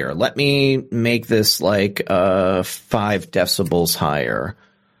desktop here. Let me make this like 5 decibels higher.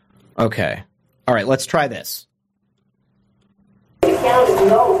 Okay. All right, let's try this. The county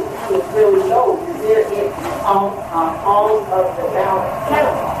knows, the county really knows they're in all of the ballot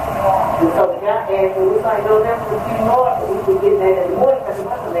counties. And so the guy asked me, we like, no, that's what you know, but we could get that in the morning because it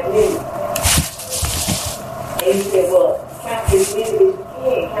wasn't that many. And he said, well, count as many as you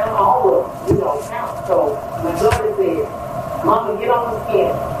can, count all of them, count. So my daughter said, Mama, get on the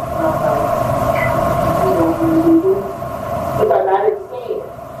skin. Because I didn't say it.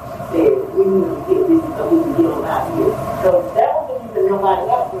 Said, we need to get this so we can get on out here. So that was the reason nobody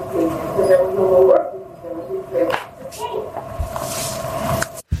else was saying it, because there was no more work.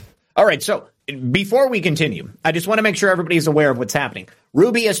 All right, so before we continue, I just want to make sure everybody's aware of what's happening.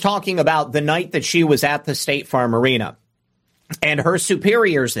 Ruby is talking about the night that she was at the State Farm Arena. And her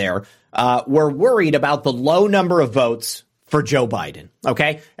superiors there, were worried about the low number of votes for Joe Biden.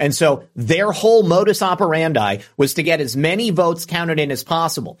 Okay. And so their whole modus operandi was to get as many votes counted in as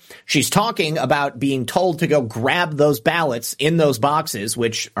possible. She's talking about being told to go grab those ballots in those boxes,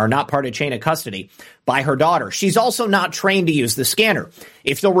 which are not part of chain of custody, by her daughter. She's also not trained to use the scanner.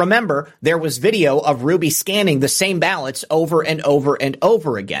 If you'll remember, there was video of Ruby scanning the same ballots over and over and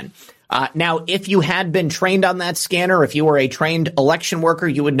over again. Now, if you had been trained on that scanner, if you were a trained election worker,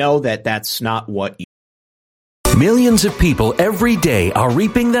 you would know that that's not what you. Millions of people every day are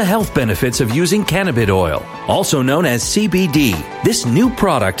reaping the health benefits of using cannabis oil, also known as CBD. This new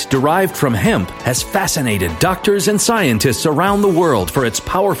product derived from hemp has fascinated doctors and scientists around the world for its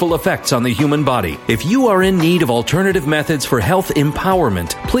powerful effects on the human body. If you are in need of alternative methods for health empowerment,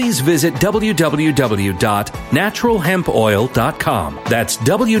 please visit www.naturalhempoil.com. That's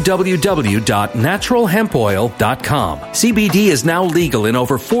www.naturalhempoil.com. CBD is now legal in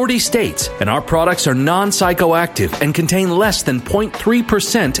over 40 states, and our products are non-psychoactive and contain less than 0.3%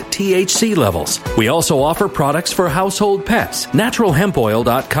 THC levels. We also offer products for household pets.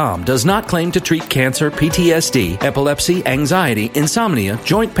 NaturalHempOil.com does not claim to treat cancer, PTSD, epilepsy, anxiety, insomnia,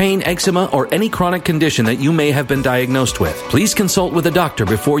 joint pain, eczema, or any chronic condition that you may have been diagnosed with. Please consult with a doctor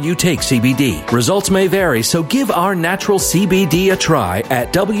before you take CBD. Results may vary, so give our natural CBD a try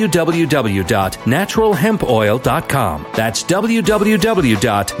at www.naturalhempoil.com. That's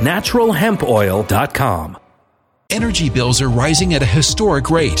www.naturalhempoil.com. Energy bills are rising at a historic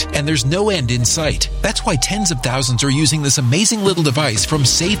rate, and there's no end in sight. That's why tens of thousands are using this amazing little device from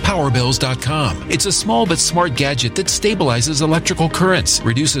SavePowerBills.com. It's a small but smart gadget that stabilizes electrical currents,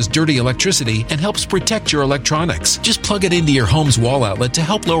 reduces dirty electricity, and helps protect your electronics. Just plug it into your home's wall outlet to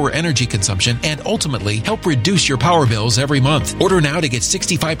help lower energy consumption and ultimately help reduce your power bills every month. Order now to get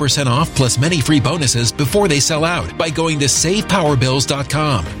 65% off plus many free bonuses before they sell out by going to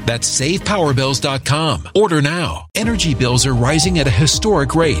SavePowerBills.com. That's SavePowerBills.com. Order now. Energy bills are rising at a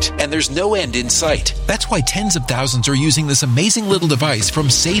historic rate, and there's no end in sight. That's why tens of thousands are using this amazing little device from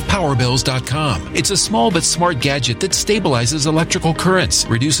SavePowerBills.com. It's a small but smart gadget that stabilizes electrical currents,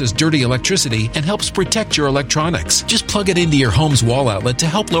 reduces dirty electricity, and helps protect your electronics. Just plug it into your home's wall outlet to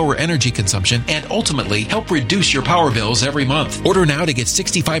help lower energy consumption and ultimately help reduce your power bills every month. Order now to get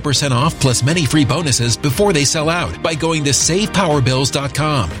 65% off plus many free bonuses before they sell out by going to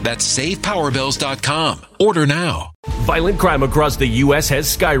SavePowerBills.com. That's SavePowerBills.com. Order now. Violent crime across the U.S.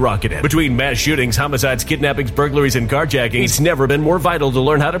 has skyrocketed. Between mass shootings, homicides, kidnappings, burglaries, and carjackings, it's never been more vital to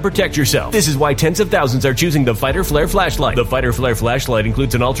learn how to protect yourself. This is why tens of thousands are choosing the Fighter Flare flashlight. The Fighter Flare flashlight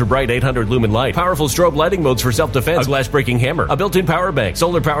includes an ultra-bright 800 lumen light, powerful strobe lighting modes for self-defense, a glass-breaking hammer, a built-in power bank,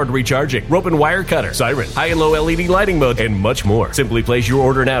 solar-powered recharging, rope and wire cutter, siren, high and low LED lighting mode, and much more. Simply place your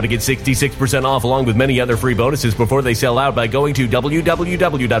order now to get 66% off along with many other free bonuses before they sell out by going to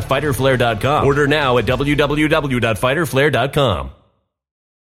www.fighterflare.com. Order now at www.fighterflare.com.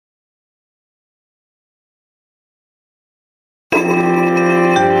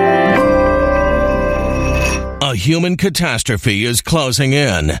 A human catastrophe is closing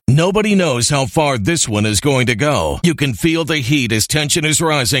in. Nobody knows how far this one is going to go. You can feel the heat as tension is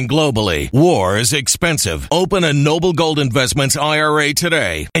rising globally. War is expensive. Open a Noble Gold Investments IRA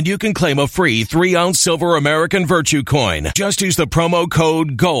today, and you can claim a free 3-ounce silver American Virtue coin. Just use the promo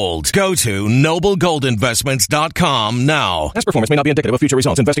code GOLD. Go to noblegoldinvestments.com now. Past performance may not be indicative of future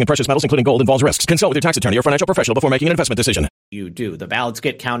results. Investing in precious metals, including gold, involves risks. Consult with your tax attorney or financial professional before making an investment decision. You do. The ballots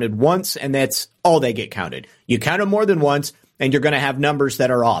get counted once, and that's all they get counted. You count them more than once, and you're going to have numbers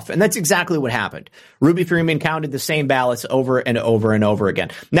that are off. And that's exactly what happened. Ruby Freeman counted the same ballots over and over and over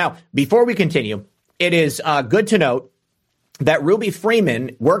again. Now, before we continue, it is good to note that Ruby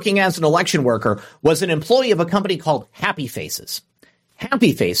Freeman, working as an election worker, was an employee of a company called Happy Faces.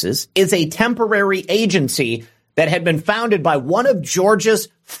 Happy Faces is a temporary agency that had been founded by one of Georgia's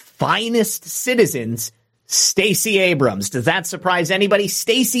finest citizens, Stacey Abrams. Does that surprise anybody?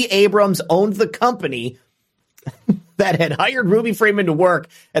 Stacey Abrams owned the company that had hired Ruby Freeman to work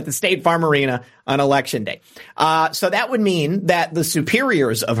at the State Farm Arena on Election Day. So that would mean that the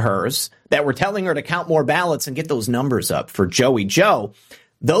superiors of hers that were telling her to count more ballots and get those numbers up for Joey Joe,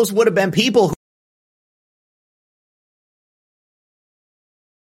 those would have been people who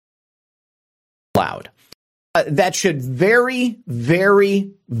allowed. That should very,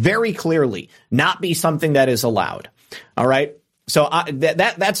 very, very clearly not be something that is allowed. All right. So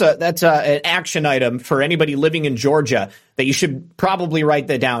that's an action item for anybody living in Georgia that you should probably write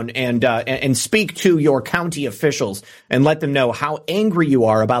that down and speak to your county officials and let them know how angry you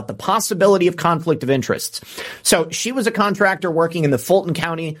are about the possibility of conflict of interests. So she was a contractor working in the Fulton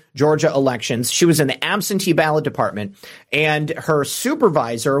County, Georgia elections. She was in the absentee ballot department, and her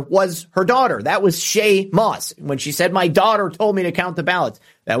supervisor was her daughter. That was Shay Moss. When she said, "My daughter told me to count the ballots,"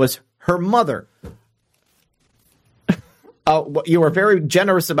 that was her mother. You were very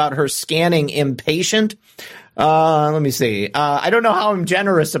generous about her scanning impatient. Let me see. I don't know how I'm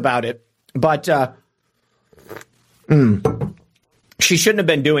generous about it, but she shouldn't have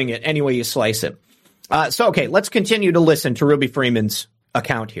been doing it any way you slice it. So, okay, let's continue to listen to Ruby Freeman's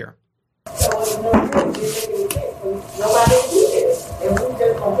account here. Nobody did it. And we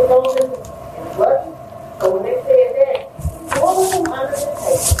just going to go in and work. So when they said that, go under the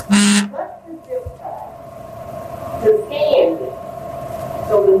table. Touch the zip tie. To scan it.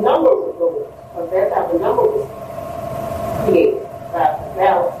 So the number would go in. Because that's how the number was created by the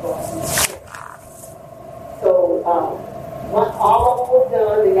ballot form. So once all of them was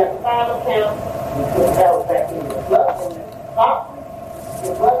done, they got the final count, we put the ballot back in the box,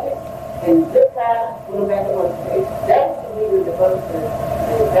 the bucket, and zip tie, put them back on the table. That was the reason the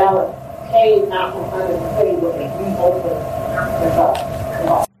ballot came out from under the table and reopened the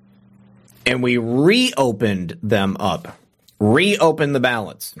box. And we reopened them up. Reopened the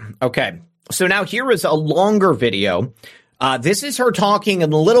ballots. Okay. So now here is a longer video. This is her talking a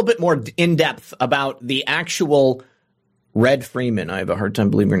little bit more in depth about the actual Red Freeman. I have a hard time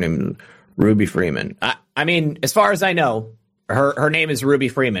believing her name is Ruby Freeman. I mean, as far as I know, her name is Ruby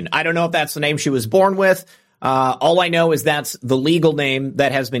Freeman. I don't know if that's the name she was born with. All I know is that's the legal name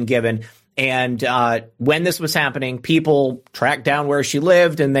that has been given. And when this was happening, people tracked down where she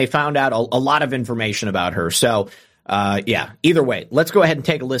lived, and they found out a lot of information about her. So, yeah, either way, let's go ahead and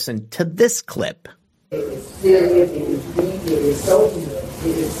take a listen to this clip. It is serious, it is deep, it is so good.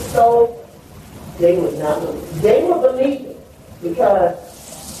 It is so, they would believe it, because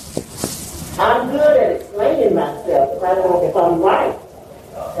I'm good at explaining myself if I'm right.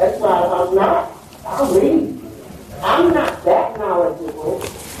 That's why I'm not. I read. I'm not that knowledgeable,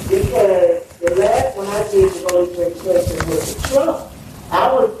 because the last one I did the voting registration was Trump. I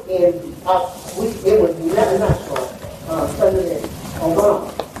was in, it was nothing, not Trump, President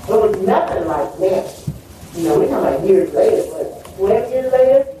Obama. It was nothing like that. You know, we're talking about years later, but 12 years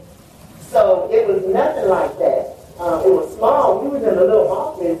later. So it was nothing like that. It was small. We was in a little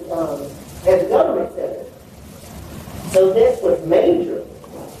office at the government center. So this was major.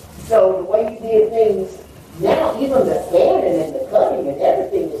 So the way you did things now, even the scanning and the cutting and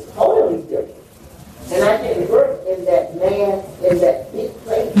everything is totally different. And I didn't work in that in that big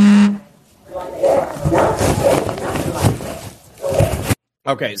place like that. Nothing like that.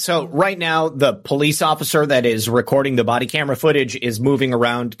 Okay, so right now, the police officer that is recording the body camera footage is moving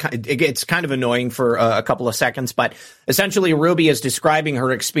around. It's kind of annoying for a couple of seconds, but essentially Ruby is describing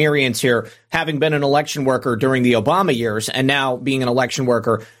her experience here, having been an election worker during the Obama years and now being an election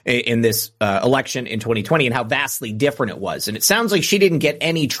worker in this election in 2020, and how vastly different it was. And it sounds like she didn't get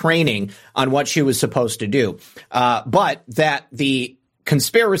any training on what she was supposed to do, but that the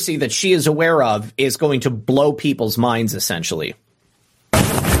conspiracy that she is aware of is going to blow people's minds, essentially.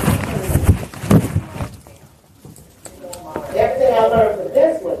 Everything I learned from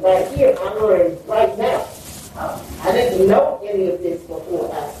this one right here, I'm learning right now. I didn't know any of this before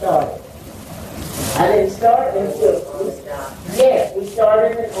I started. I didn't start until, we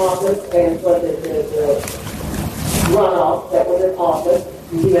started in August, and for the runoff that was in August,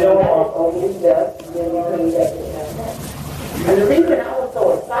 we went over the dust, and then we came back to that. And the reason I was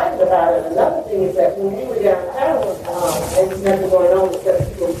so excited about it, another thing is that when we were downtown, there was nothing going on except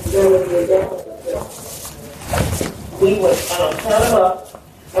people going to down. We would count them up,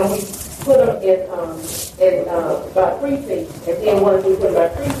 and we put them in by precinct. And then once we put them by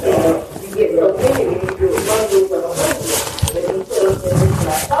precinct, you get so many, you do one group of 100, and then you put them in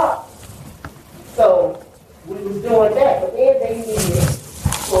my top. So we was doing that, but then they needed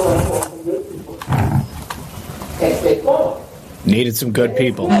some good people. And State Farm. Needed some good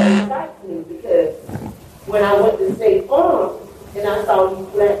people. Because when I went to State Farm and I saw these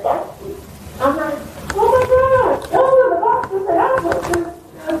black boxes, I'm like, oh my God, those are the boxes that I put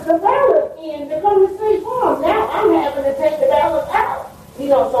the ballot in to come to State Farm. Now I'm having to take the ballot out. You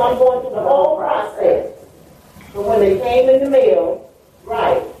know, so I'm going through the whole process. But when they came in the mail,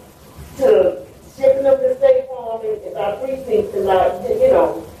 right, to shipping them to State Farm and our precincts and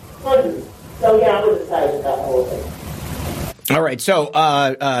hundreds. So yeah, I was excited about the whole thing. All right, so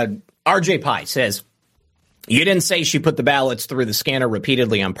RJ Pye says, You didn't say she put the ballots through the scanner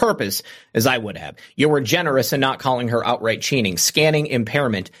repeatedly on purpose, as I would have. You were generous in not calling her outright cheating. Scanning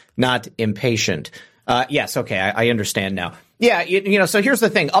impairment, not impatient. Yes, okay, I understand now. Yeah, so here's the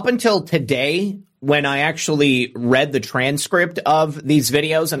thing. Up until today, when I actually read the transcript of these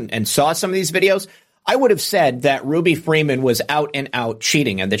videos and saw some of these videos, I would have said that Ruby Freeman was out and out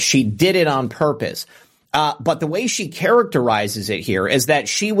cheating and that she did it on purpose. But the way she characterizes it here is that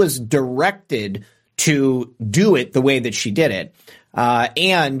she was directed to do it the way that she did it,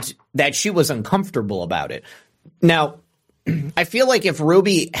 and that she was uncomfortable about it. Now, I feel like if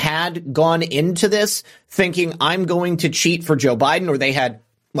Ruby had gone into this thinking I'm going to cheat for Joe Biden, or they had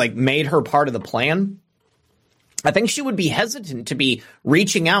made her part of the plan, I think she would be hesitant to be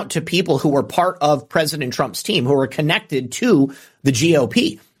reaching out to people who were part of President Trump's team, who were connected to the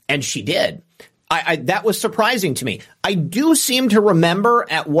GOP. And she did. That was surprising to me. I do seem to remember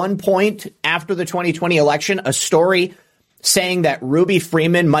at one point after the 2020 election, a story saying that Ruby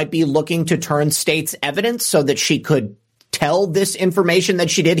Freeman might be looking to turn state's evidence so that she could tell this information that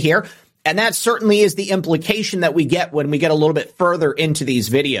she did here. And that certainly is the implication that we get when we get a little bit further into these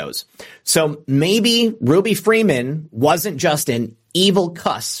videos. So maybe Ruby Freeman wasn't just an evil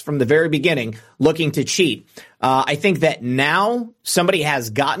cuss from the very beginning looking to cheat. I think that now somebody has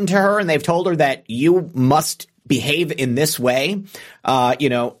gotten to her and they've told her that you must behave in this way.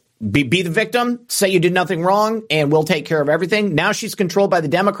 Be the victim, say you did nothing wrong, and we'll take care of everything. Now she's controlled by the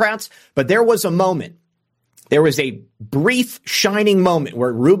Democrats. But there was a moment. There was a brief shining moment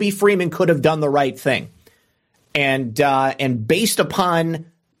where Ruby Freeman could have done the right thing. And based upon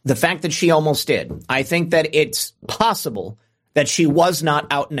the fact that she almost did, I think that it's possible that she was not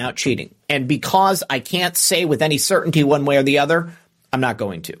out and out cheating. And because I can't say with any certainty one way or the other, I'm not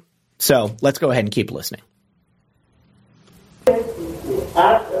going to. So let's go ahead and keep listening. I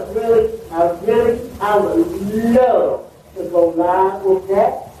would love to go live with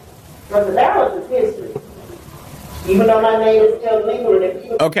that. Because the balance is history. Even though my name is still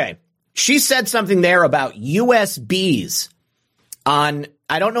lingering. Okay. She said something there about USBs on,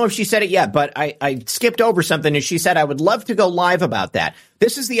 I don't know if she said it yet, but I skipped over something and she said, I would love to go live about that.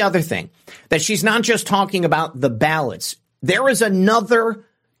 This is the other thing, that she's not just talking about the ballots. There is another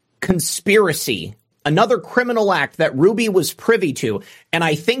conspiracy, another criminal act that Ruby was privy to. And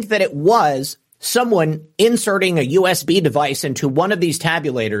I think that it was someone inserting a USB device into one of these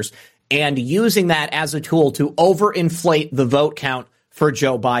tabulators and using that as a tool to overinflate the vote count for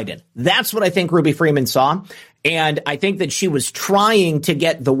Joe Biden. That's what I think Ruby Freeman saw. And I think that she was trying to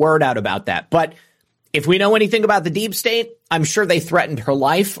get the word out about that. But if we know anything about the deep state, I'm sure they threatened her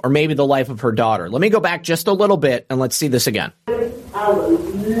life or maybe the life of her daughter. Let me go back just a little bit and let's see this again. I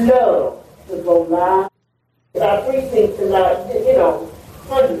would love to go live. Our precincts are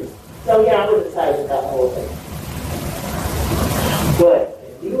hundreds. So yeah, I was excited about the whole thing. But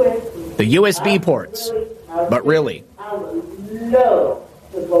the USB ports. But really, I would love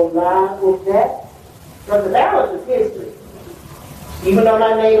to go live with that. Because the balance is history. Even though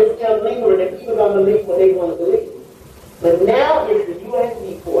my name is still lingering, and people don't believe what they want to believe. But now it's the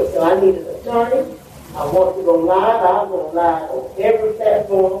USB port, so I need an attorney. I want to go live. I'll go live on every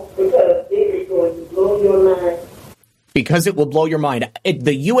platform because it is going to blow your mind. Because it will blow your mind.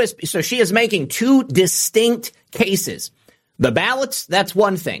 The USB. So she is making two distinct cases. The ballots, that's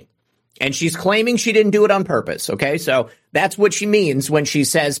one thing. And she's claiming she didn't do it on purpose. Okay, so that's what she means when she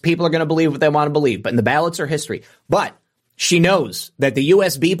says people are going to believe what they want to believe. But the ballots are history. But she knows that the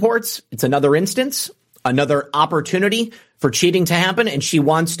USB ports, it's another instance, another opportunity for cheating to happen. And she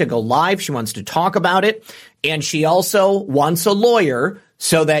wants to go live. She wants to talk about it. And she also wants a lawyer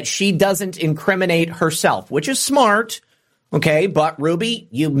so that she doesn't incriminate herself, which is smart. Okay, but Ruby,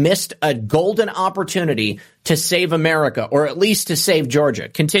 you missed a golden opportunity to save America, or at least to save Georgia.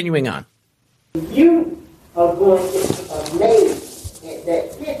 Continuing on. You are going to be amazed at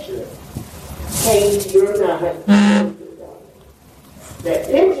that picture came to your mind. That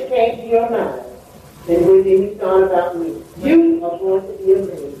picture came to your mind, and when you thought about me, you are going to be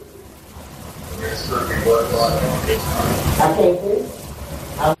amazed. I can't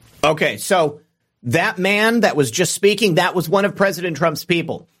think. Okay, so that man that was just speaking, that was one of President Trump's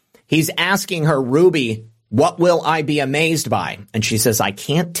people. He's asking her, Ruby, what will I be amazed by? And she says, I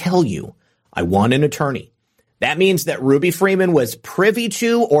can't tell you. I want an attorney. That means that Ruby Freeman was privy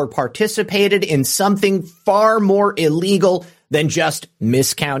to or participated in something far more illegal than just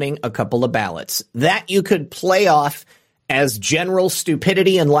miscounting a couple of ballots. That you could play off as general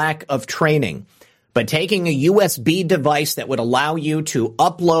stupidity and lack of training. But taking a USB device that would allow you to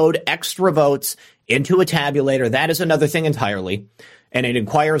upload extra votes into a tabulator, that is another thing entirely. And it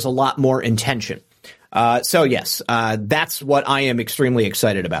requires a lot more intention. So yes, that's what I am extremely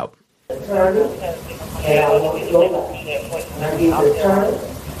excited about. Attorney, and I want to go back. When I get the attorney,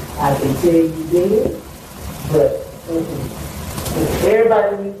 I can tell you did, but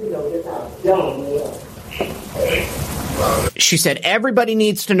everybody needs to know just how dumb they are. She said everybody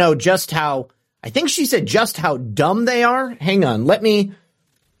needs to know just how, I think she said just how dumb they are. Hang on, let me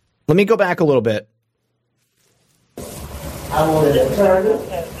go back a little bit. I want an attorney,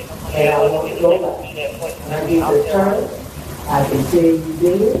 and I want to go back. When I get the attorney, I can tell you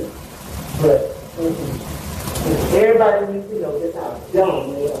did, but everybody needs to know just how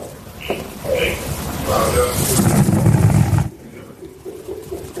dumb they are.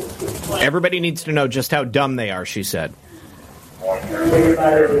 Everybody needs to know just how dumb they are, she said.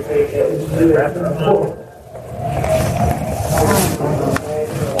 Everybody will say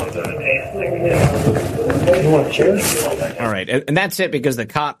All right, and that's it because the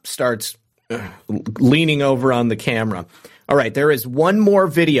cop starts leaning over on the camera. All right, there is one more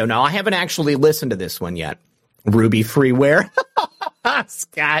video. Now, I haven't actually listened to this one yet. Ruby Freeware.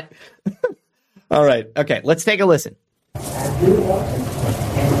 Scott. All right, okay, let's take a listen.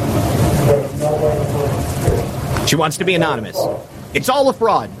 She wants to be anonymous. It's all a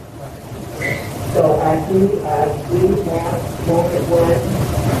fraud. So I do have moment one.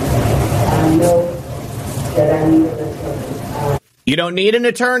 I know that I need an attorney. You don't need an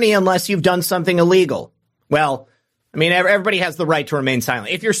attorney unless you've done something illegal. Well, I mean, everybody has the right to remain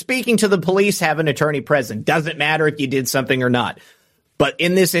silent. If you're speaking to the police, have an attorney present. Doesn't matter if you did something or not. But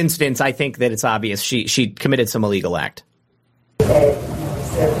in this instance, I think that it's obvious she committed some illegal act.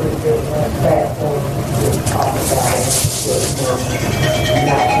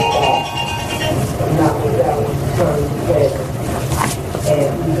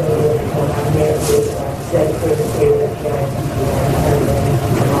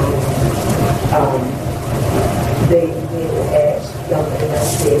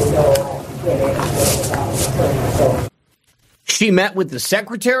 She met with the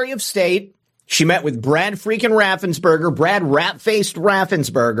Secretary of State. She met with Brad freaking Raffensperger, Brad rat-faced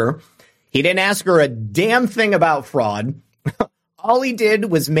Raffensperger. He didn't ask her a damn thing about fraud. All he did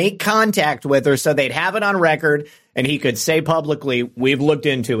was make contact with her so they'd have it on record and he could say publicly, we've looked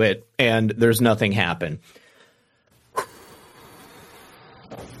into it and there's nothing happened.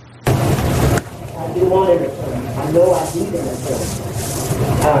 I do want an attorney. I know I need an attorney.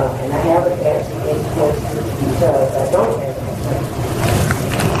 And I haven't asked any questions because I don't have an attorney.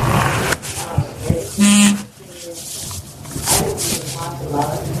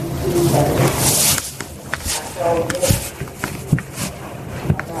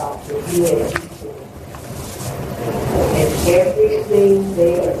 And everything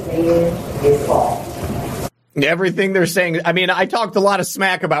they are saying is false. Everything they're saying. I mean, I talked a lot of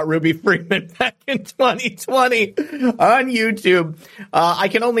smack about Ruby Freeman back in 2020 on YouTube. I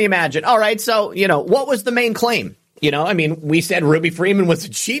can only imagine. All right. So, what was the main claim? I mean, we said Ruby Freeman was a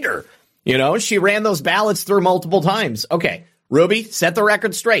cheater. She ran those ballots through multiple times. Okay. Ruby, set the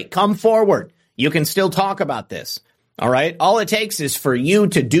record straight. Come forward. You can still talk about this. All right. All it takes is for you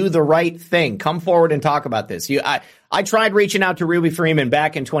to do the right thing. Come forward and talk about this. I tried reaching out to Ruby Freeman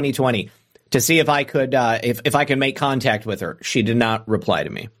back in 2020 to see if I could, if I could make contact with her. She did not reply to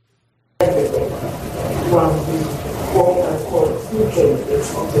me. From the quote-unquote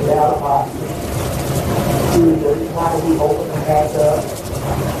suitcases of the ballot box to the time we opened the back up,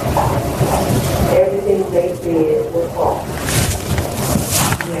 everything they said was false.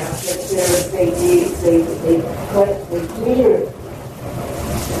 Now, Secretary of State did say that they cleared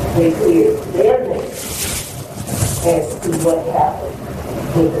their name as to what happened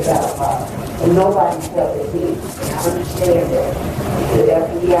with the ballot box. And nobody felt it did. And I understand that. The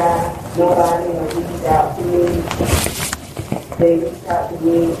FBI, nobody has reached out to me. They reached out to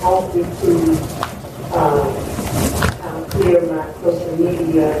me only to clear my social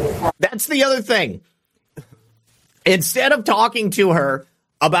media. That's the other thing. Instead of talking to her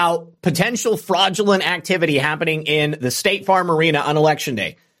about potential fraudulent activity happening in the State Farm Arena on Election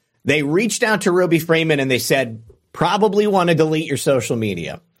Day, they reached out to Ruby Freeman and they said, probably want to delete your social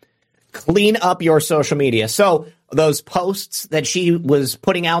media. Clean up your social media. So those posts that she was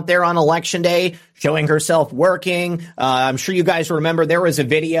putting out there on Election Day, showing herself working. I'm sure you guys remember there was a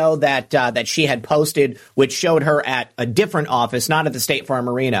video that she had posted which showed her at a different office, not at the State Farm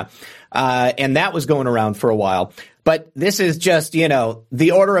Arena. And that was going around for a while. But this is just,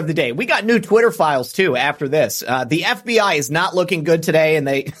 the order of the day. We got new Twitter files, too, after this. The FBI is not looking good today, and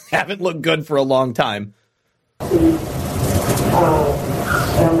they haven't looked good for a long time. I'm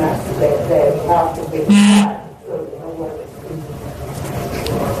not that how to be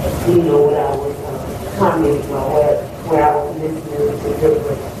what I was comments on where I was listening to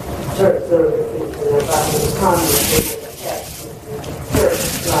different church services, and if I made comments, they would attach to church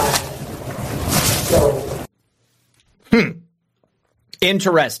line. So.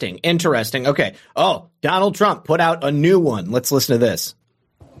 Interesting. Okay. Oh, Donald Trump put out a new one. Let's listen to this.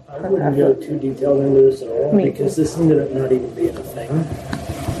 I wouldn't go too detailed into this at all because this ended up not even being a thing.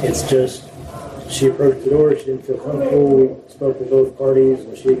 It's just she approached the door, she didn't feel comfortable, we spoke with both parties,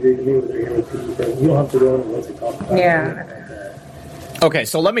 and she agreed to meet with her here with people. You don't have to go into what they talk about. Yeah. Okay,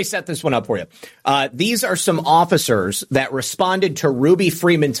 so let me set this one up for you. These are some officers that responded to Ruby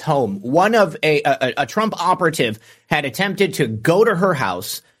Freeman's home. One of a Trump operative had attempted to go to her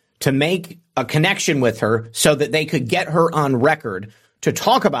house to make a connection with her so that they could get her on record to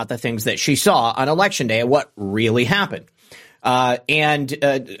talk about the things that she saw on Election Day and what really happened. And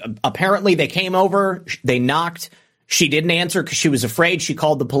apparently they came over, they knocked. She didn't answer because she was afraid. She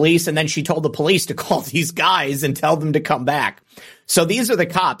called the police, and then she told the police to call these guys and tell them to come back. So these are the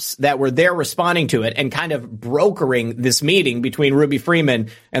cops that were there responding to it and kind of brokering this meeting between Ruby Freeman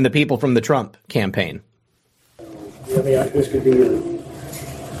and the people from the Trump campaign. I mean, this could be,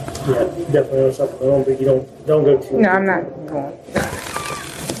 definitely on something wrong, but you don't go too. No, I'm not going.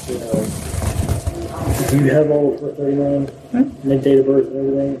 You know, do you have all of 39, like date of birth and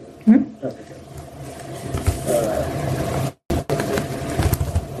everything? Okay.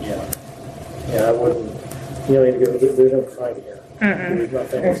 Yeah, I wouldn't. You don't need to go. There's no crime here. There's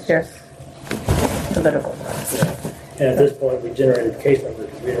nothing. It's just political. Yeah. And at this point, we generated the case number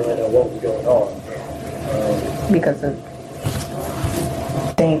because we didn't really know what was going on. Because of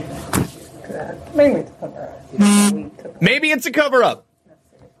things. Maybe it's a cover-up. Maybe it's a cover-up.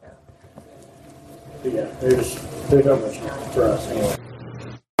 But yeah, there's not much for us anyway.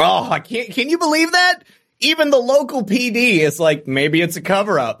 Oh, I can't. Can you believe that? Even the local PD is like, maybe it's a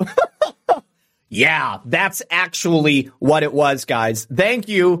cover-up. Yeah, that's actually what it was, guys. Thank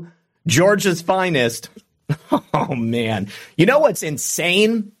you, Georgia's finest. Oh, man. You know what's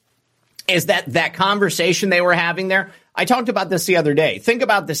insane is that conversation they were having there. I talked about this the other day. Think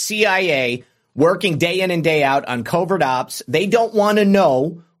about the CIA working day in and day out on covert ops. They don't want to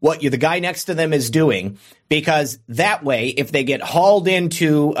know what the guy next to them is doing, because that way, if they get hauled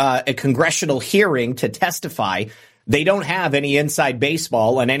into a congressional hearing to testify, they don't have any inside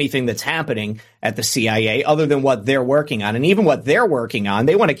baseball on anything that's happening at the CIA other than what they're working on. And even what they're working on,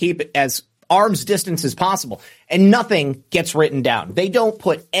 they want to keep it as arm's distance as possible. And nothing gets written down. They don't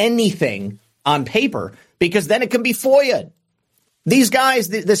put anything on paper because then it can be FOIA'd. These guys,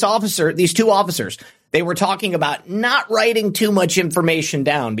 these two officers, they were talking about not writing too much information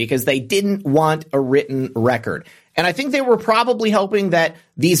down because they didn't want a written record. And I think they were probably hoping that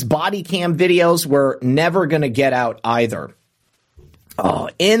these body cam videos were never going to get out either. Oh,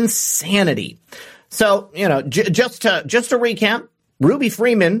 insanity. So, just to recap, Ruby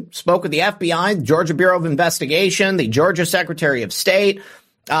Freeman spoke with the FBI, the Georgia Bureau of Investigation, the Georgia Secretary of State,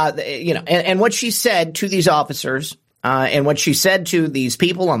 and what she said to these officers and what she said to these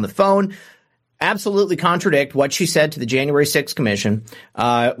people on the phone absolutely contradict what she said to the January 6th Commission.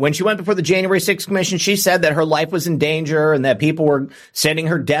 When she went before the January 6th Commission, she said that her life was in danger and that people were sending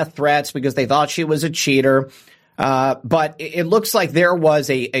her death threats because they thought she was a cheater. But it looks like there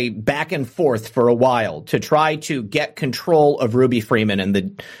was a back and forth for a while to try to get control of Ruby Freeman.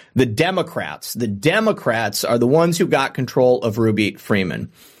 And the Democrats are the ones who got control of Ruby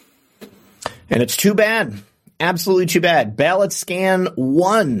Freeman. And it's too bad. Absolutely too bad. Ballot scan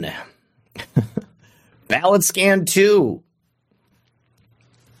 1. Ballot scan 2.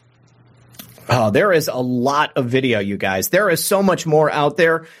 Oh, there is a lot of video, you guys. There is so much more out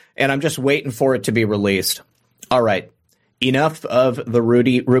there, and I'm just waiting for it to be released. All right. Enough of the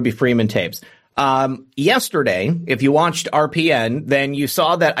Ruby Freeman tapes. Yesterday, if you watched RPN, then you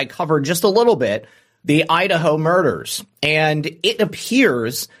saw that I covered just a little bit the Idaho murders. And it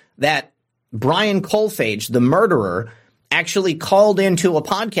appears that Brian Kolfage, the murderer, actually called into a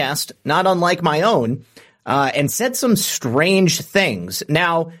podcast, not unlike my own, and said some strange things.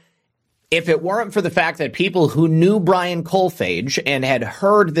 Now, if it weren't for the fact that people who knew Brian Kolfage and had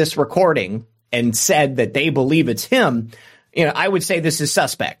heard this recording and said that they believe it's him, I would say this is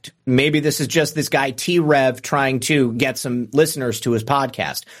suspect. Maybe this is just this guy T-Rev trying to get some listeners to his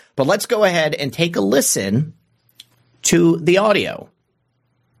podcast. But let's go ahead and take a listen to the audio.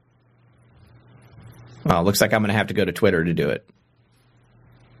 Oh, looks like I'm going to have to go to Twitter to do it.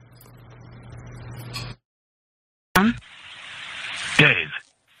 Dave.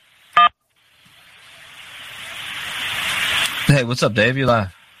 Hey, what's up, Dave? You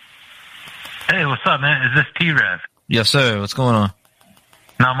live? Hey, what's up, man? Is this T-Rev? Yes, sir. What's going on?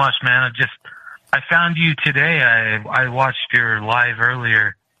 Not much, man. I just I found you today. I watched your live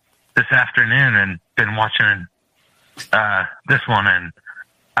earlier this afternoon and been watching this one. And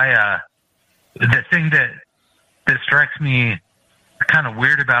the thing that strikes me kind of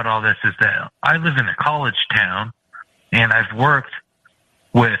weird about all this is that I live in a college town, and I've worked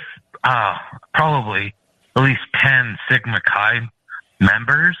with probably at least 10 Sigma Chi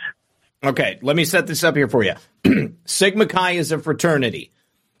members. Okay, let me set this up here for you. Sigma Chi is a fraternity.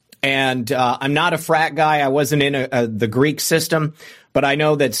 And I'm not a frat guy. I wasn't in the Greek system, but I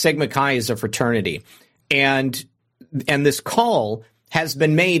know that Sigma Chi is a fraternity. And this call has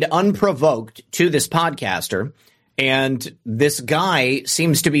been made unprovoked to this podcaster. And this guy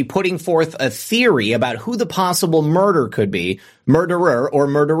seems to be putting forth a theory about who the possible murderer or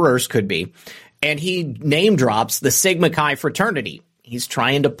murderers could be. And he name drops the Sigma Chi fraternity. He's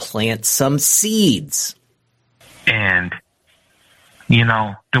trying to plant some seeds. And, you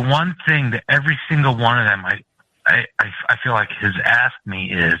know, the one thing that every single one of them I feel like has asked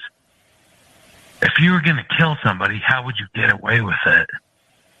me is, if you were going to kill somebody, how would you get away with it?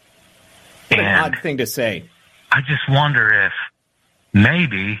 What an odd thing to say. I just wonder if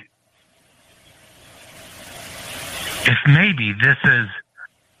maybe this is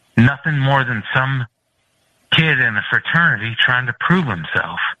nothing more than some kid in a fraternity trying to prove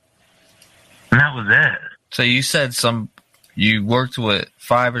himself. And that was it. So you said you worked with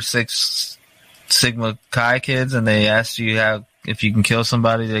 5 or 6 Sigma Chi kids, and they asked you if you can kill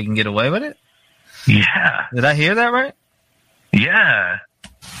somebody, they can get away with it? Yeah. Did I hear that right? Yeah.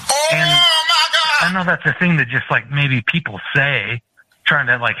 And I know that's a thing that just like maybe people say, trying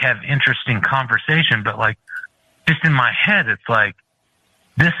to like have interesting conversation, but like just in my head, it's like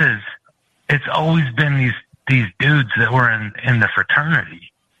it's always been these dudes that were in the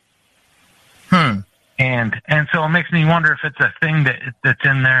fraternity. And so it makes me wonder if it's a thing that's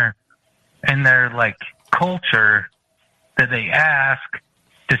in their like culture that they ask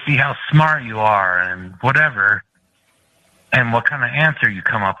to see how smart you are and whatever, and what kind of answer you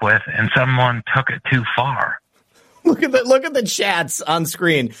come up with, and someone took it too far. Look at the chats on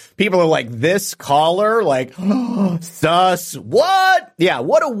screen. People are like, this caller, like, sus, what? Yeah,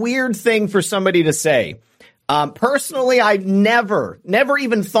 what a weird thing for somebody to say. Personally, I've never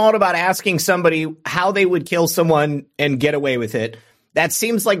even thought about asking somebody how they would kill someone and get away with it. That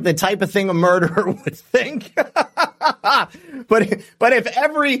seems like the type of thing a murderer would think. But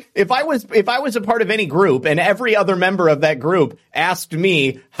if I was a part of any group and every other member of that group asked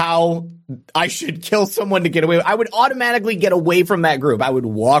me how I should kill someone to get away, I would automatically get away from that group. I would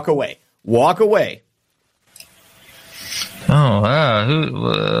walk away. Oh,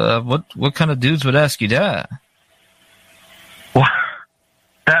 wow. What kind of dudes would ask you that? Well,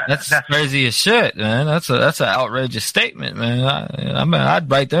 that's crazy as shit, man. That's an outrageous statement, man. I mean,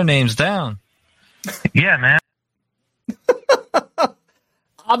 I'd write their names down. Yeah, man.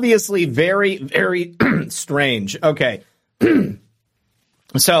 Obviously, very, very strange. Okay.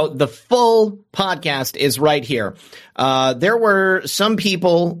 So the full podcast is right here. There were some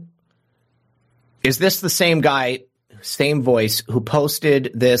people. Is this the same guy, same voice, who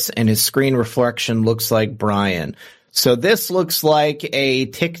posted this, and his screen reflection looks like Brian? So this looks like a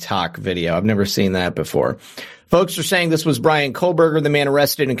TikTok video. I've never seen that before. Folks are saying this was Brian Kohlberger, the man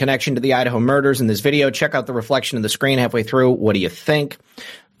arrested in connection to the Idaho murders in this video. Check out the reflection of the screen halfway through. What do you think?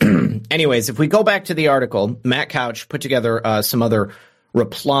 Anyways, if we go back to the article, Matt Couch put together some other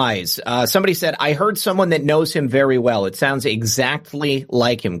replies. Somebody said, I heard someone that knows him very well. It sounds exactly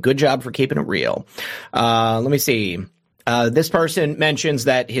like him. Good job for keeping it real. Let me see. This person mentions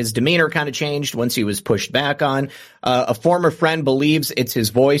that his demeanor kind of changed once he was pushed back on. A former friend believes it's his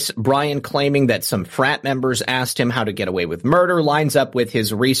voice. Brian claiming that some frat members asked him how to get away with murder lines up with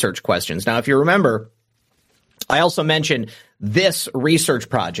his research questions. Now, if you remember, I also mentioned this research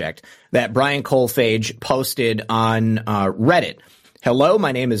project that Brian Kolfage posted on Reddit. Hello,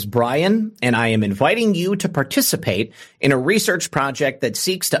 my name is Brian, and I am inviting you to participate in a research project that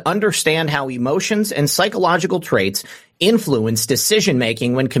seeks to understand how emotions and psychological traits influence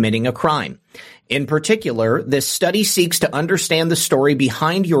decision-making when committing a crime. In particular, this study seeks to understand the story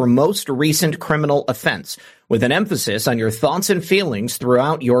behind your most recent criminal offense, with an emphasis on your thoughts and feelings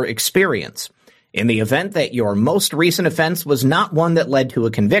throughout your experience. In the event that your most recent offense was not one that led to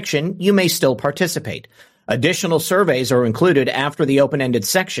a conviction, you may still participate. Additional surveys are included after the open-ended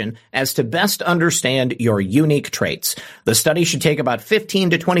section as to best understand your unique traits. The study should take about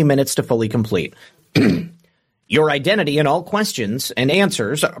 15 to 20 minutes to fully complete. Your identity and all questions and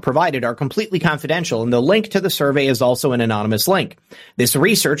answers provided are completely confidential, and the link to the survey is also an anonymous link. This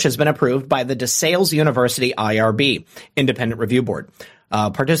research has been approved by the DeSales University IRB, Independent Review Board.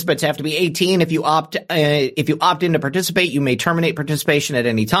 Participants have to be 18. If you opt in to participate, you may terminate participation at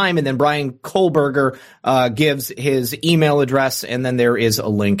any time. And then Brian Kohlberger gives his email address, and then there is a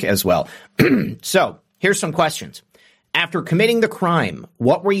link as well. So here's some questions. After committing the crime,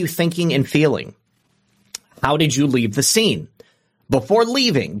 what were you thinking and feeling? How did you leave the scene? Before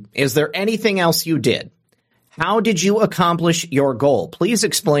leaving, is there anything else you did? How did you accomplish your goal? Please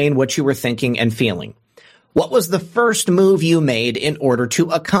explain what you were thinking and feeling. What was the first move you made in order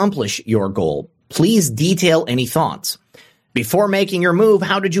to accomplish your goal? Please detail any thoughts. Before making your move,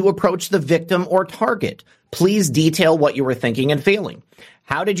 how did you approach the victim or target? Please detail what you were thinking and feeling.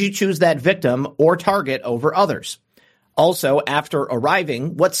 How did you choose that victim or target over others? Also, after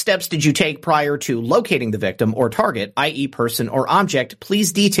arriving, what steps did you take prior to locating the victim or target, i.e. person or object?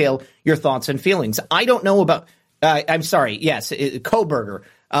 Please detail your thoughts and feelings. I don't know about, I'm sorry, yes, Kohlberger.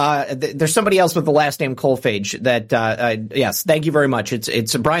 There's somebody else with the last name Kohlfage that, yes, thank you very much.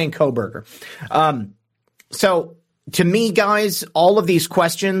 It's Brian Kohlberger. So to me, guys, all of these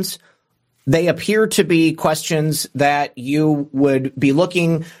questions, they appear to be questions that you would be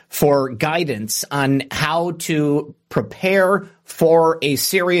looking for guidance on how to prepare for a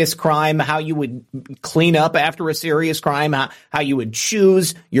serious crime, how you would clean up after a serious crime, how you would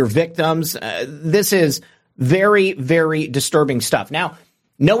choose your victims. This is very, very disturbing stuff. Now,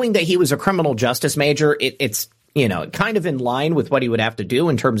 knowing that he was a criminal justice major, it's, kind of in line with what he would have to do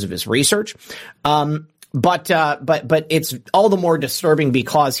in terms of his research. But it's all the more disturbing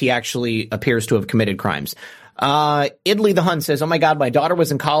because he actually appears to have committed crimes. Idley the Hun says, oh my God, my daughter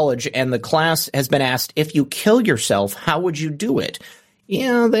was in college and the class has been asked, if you kill yourself, how would you do it?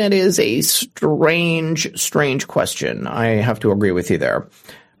 Yeah, that is a strange question. I have to agree with you there.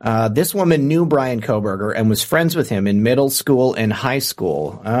 This woman knew Brian Kohlberger and was friends with him in middle school and high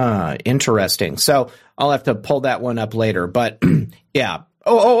school. Interesting. So I'll have to pull that one up later. But yeah.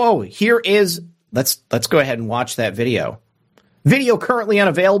 Here is, let's go ahead and watch that video. Video currently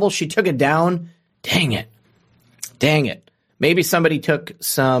unavailable. She took it down. Dang it. Maybe somebody took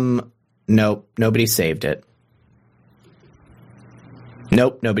some. Nope. Nobody saved it.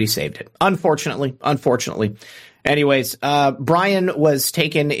 Nope. Nobody saved it. Unfortunately. Anyways, Brian was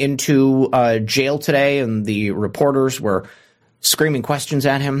taken into jail today, and the reporters were screaming questions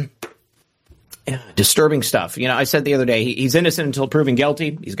at him. Yeah, disturbing stuff. I said the other day, he's innocent until proven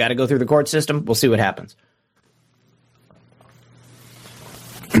guilty. He's got to go through the court system. We'll see what happens.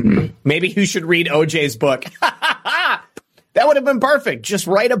 Maybe you should read OJ's book. That would have been perfect. Just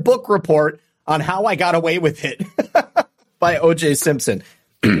write a book report on how I got away with it by OJ Simpson.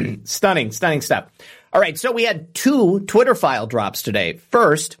 Stunning stuff. All right, so we had 2 Twitter file drops today.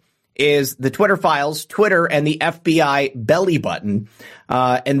 First is the Twitter files, Twitter, and the FBI belly button.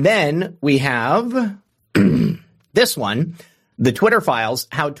 And then we have this one, the Twitter files,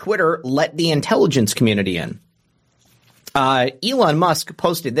 how Twitter let the intelligence community in. Elon Musk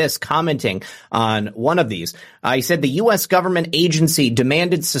posted this, commenting on one of these. He said the U.S. government agency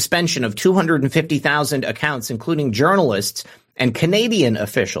demanded suspension of 250,000 accounts, including journalists and Canadian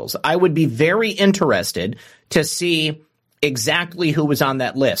officials. I would be very interested to see exactly who was on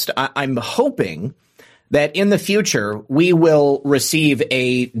that list. I'm hoping that in the future we will receive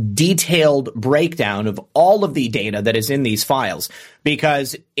a detailed breakdown of all of the data that is in these files.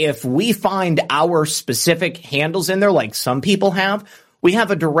 Because if we find our specific handles in there, like some people have, we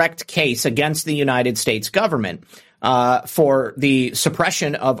have a direct case against the United States government for the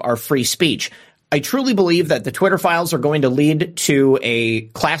suppression of our free speech. I truly believe that the Twitter files are going to lead to a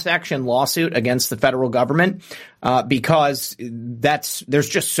class action lawsuit against the federal government because there's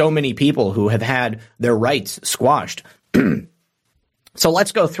just so many people who have had their rights squashed. So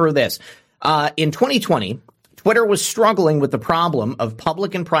let's go through this. In 2020, Twitter was struggling with the problem of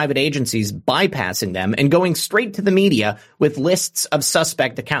public and private agencies bypassing them and going straight to the media with lists of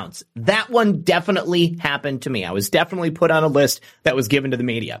suspect accounts. That one definitely happened to me. I was definitely put on a list that was given to the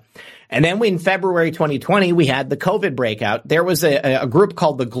media. And then in February 2020, we had the COVID breakout. There was a group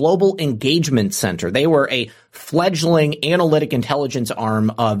called the Global Engagement Center. They were a fledgling analytic intelligence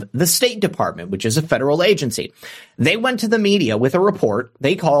arm of the State Department, which is a federal agency. They went to the media with a report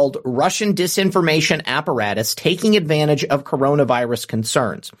they called Russian Disinformation Apparatus Taking Advantage of Coronavirus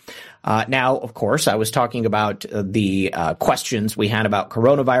Concerns. Now, of course, I was talking about the questions we had about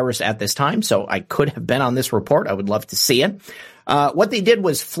coronavirus at this time, so I could have been on this report. I would love to see it. What they did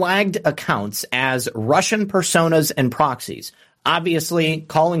was flagged accounts as Russian personas and proxies. Obviously,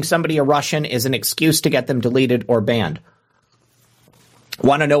 calling somebody a Russian is an excuse to get them deleted or banned.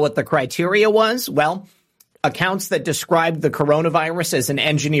 Want to know what the criteria was? Well, accounts that described the coronavirus as an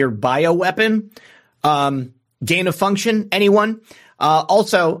engineered bioweapon. Gain of function, anyone?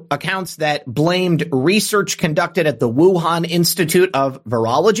 Also, accounts that blamed research conducted at the Wuhan Institute of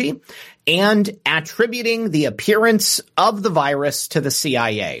Virology and attributing the appearance of the virus to the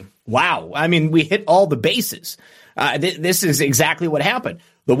CIA. Wow. I mean, we hit all the bases. This is exactly what happened.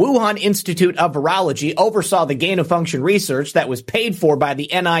 The Wuhan Institute of Virology oversaw the gain-of-function research that was paid for by the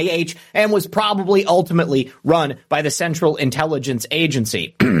NIH and was probably ultimately run by the Central Intelligence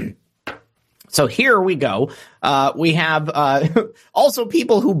Agency. So here we go. We have also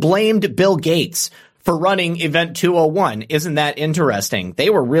people who blamed Bill Gates for running Event 201. Isn't that interesting?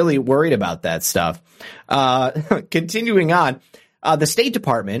 They were really worried about that stuff. Continuing on. The State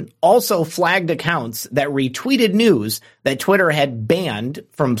Department also flagged accounts that retweeted news that Twitter had banned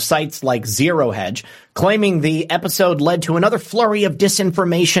from sites like Zero Hedge, claiming the episode led to another flurry of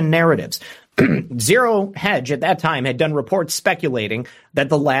disinformation narratives. Zero Hedge at that time had done reports speculating that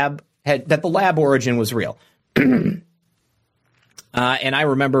the lab origin was real. And I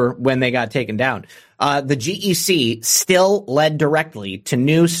remember when they got taken down. The GEC still led directly to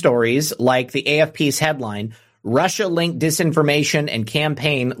news stories like the AFP's headline, Russia-linked disinformation and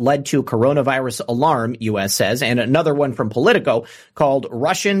campaign led to coronavirus alarm, U.S. says, and another one from Politico called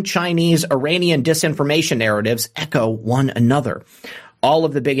Russian, Chinese, Iranian disinformation narratives echo one another. All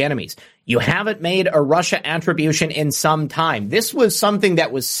of the big enemies. You haven't made a Russia attribution in some time. This was something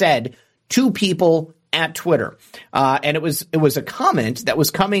that was said to people at Twitter. And it was a comment that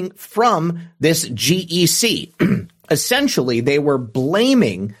was coming from this GEC. Essentially, they were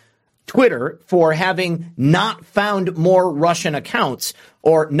blaming Twitter for having not found more Russian accounts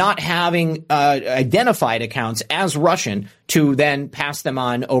or not having identified accounts as Russian to then pass them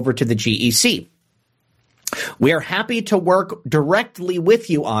on over to the GEC. We are happy to work directly with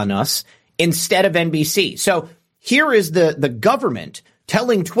you on us instead of NBC. So here is the government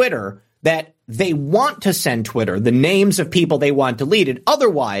telling Twitter that they want to send Twitter the names of people they want deleted.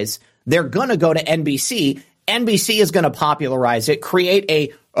 Otherwise, they're going to go to NBC. NBC is going to popularize it, create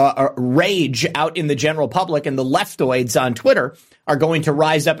a rage out in the general public, and the leftoids on Twitter are going to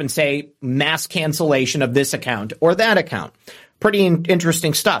rise up and say mass cancellation of this account or that account. Pretty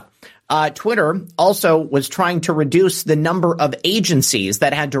interesting stuff. Twitter also was trying to reduce the number of agencies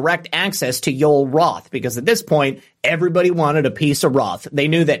that had direct access to Yoel Roth, because at this point, everybody wanted a piece of Roth. They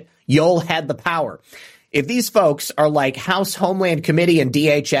knew that Yoel had the power. If these folks are like House Homeland Committee and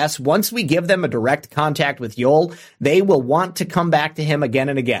DHS, once we give them a direct contact with Yoel, they will want to come back to him again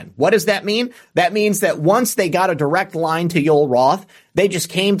and again. What does that mean? That means that once they got a direct line to Yoel Roth, they just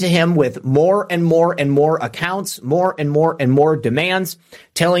came to him with more and more and more accounts, more and more and more demands,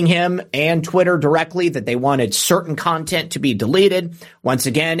 telling him and Twitter directly that they wanted certain content to be deleted. Once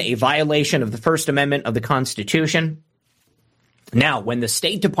again, a violation of the First Amendment of the Constitution. Now, when the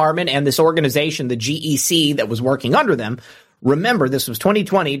State Department and this organization, the GEC that was working under them, remember this was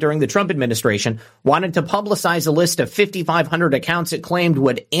 2020 during the Trump administration, wanted to publicize a list of 5,500 accounts it claimed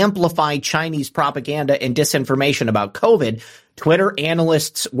would amplify Chinese propaganda and disinformation about COVID, Twitter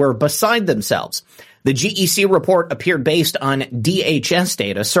analysts were beside themselves. The GEC report appeared based on DHS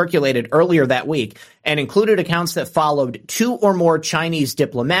data circulated earlier that week and included accounts that followed 2 or more Chinese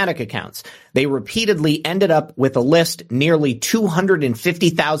diplomatic accounts. They repeatedly ended up with a list nearly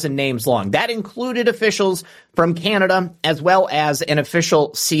 250,000 names long. That included officials from Canada as well as an official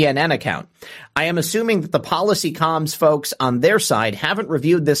CNN account. I am assuming that the policy comms folks on their side haven't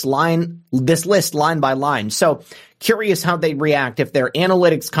reviewed this list line by line. So curious how they'd react if their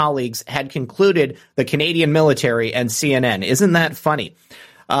analytics colleagues had concluded the Canadian military and CNN. Isn't that funny?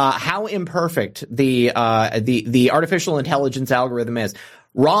 How imperfect the artificial intelligence algorithm is.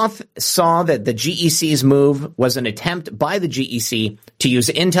 Roth saw that the GEC's move was an attempt by the GEC to use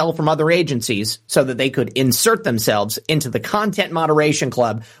intel from other agencies so that they could insert themselves into the content moderation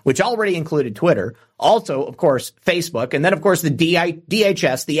club, which already included Twitter, also, of course, Facebook, and then, of course, the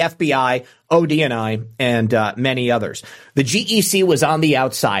DHS, the FBI, ODNI, and many others. The GEC was on the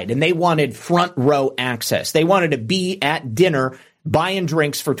outside, and they wanted front row access. They wanted to be at dinner buying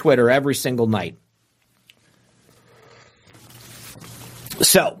drinks for Twitter every single night.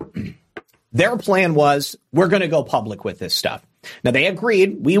 So their plan was, we're going to go public with this stuff. Now, they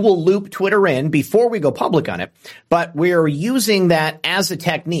agreed we will loop Twitter in before we go public on it, but we're using that as a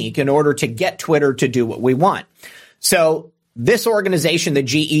technique in order to get Twitter to do what we want. So this organization, the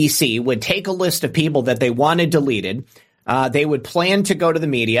GEC, would take a list of people that they wanted deleted. They would plan to go to the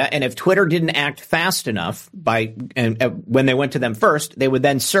media, and if Twitter didn't act fast enough when they went to them first, they would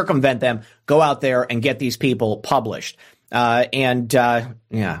then circumvent them, go out there and get these people published. I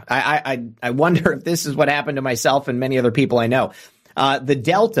wonder if this is what happened to myself and many other people I know. The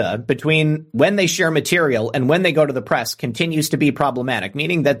delta between when they share material and when they go to the press continues to be problematic,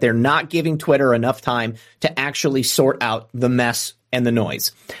 meaning that they're not giving Twitter enough time to actually sort out the mess and the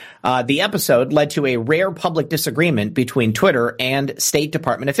noise. The episode led to a rare public disagreement between Twitter and State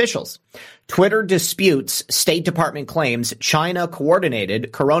Department officials. Twitter disputes State Department claims China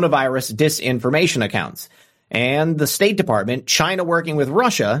coordinated coronavirus disinformation accounts. And the State Department, China working with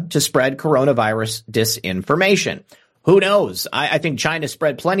Russia to spread coronavirus disinformation. Who knows? I think China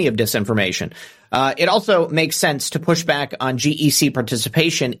spread plenty of disinformation. It also makes sense to push back on GEC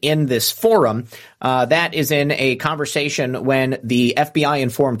participation in this forum. That is in a conversation when the FBI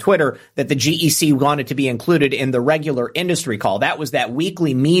informed Twitter that the GEC wanted to be included in the regular industry call. That was that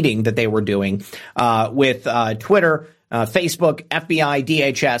weekly meeting that they were doing with Twitter, Facebook, FBI,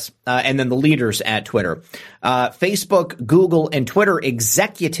 DHS, and then the leaders at Twitter. Facebook, Google, and Twitter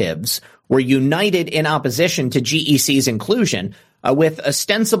executives were united in opposition to GEC's inclusion, with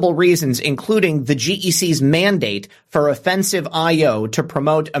ostensible reasons, including the GEC's mandate for offensive I.O. to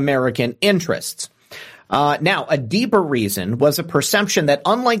promote American interests. Now, a deeper reason was a perception that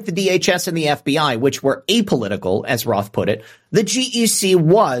unlike the DHS and the FBI, which were apolitical, as Roth put it, the GEC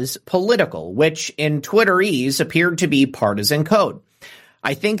was political, which in Twitterese appeared to be partisan code.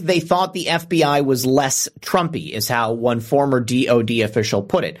 I think they thought the FBI was less Trumpy, is how one former DOD official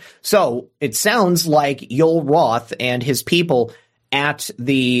put it. So it sounds like Yoel Roth and his people at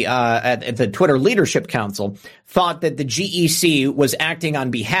the Twitter Leadership Council thought that the GEC was acting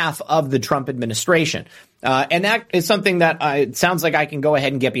on behalf of the Trump administration. And that is something that it sounds like I can go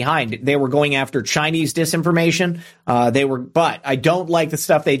ahead and get behind. They were going after Chinese disinformation. But I don't like the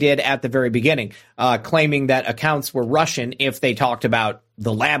stuff they did at the very beginning, claiming that accounts were Russian if they talked about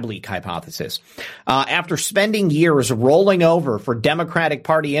the lab leak hypothesis. After spending years rolling over for Democratic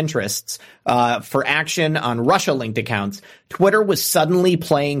Party interests for action on Russia-linked accounts, Twitter was suddenly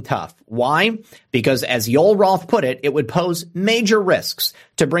playing tough. Why? Because as Yoel Roth put it, it would pose major risks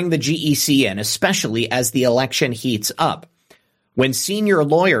to bring the GEC in, especially as the election heats up. When senior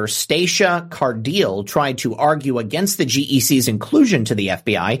lawyer Stacia Cardile tried to argue against the GEC's inclusion to the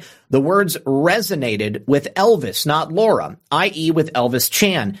FBI, the words resonated with Elvis, not Laura, i.e. with Elvis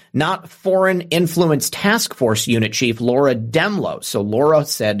Chan, not Foreign Influence Task Force Unit Chief Laura Demlow. So Laura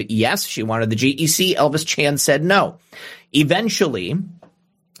said yes, she wanted the GEC. Elvis Chan said no. Eventually,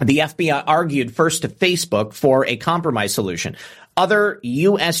 the FBI argued first to Facebook for a compromise solution. Other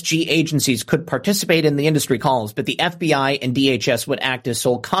USG agencies could participate in the industry calls, but the FBI and DHS would act as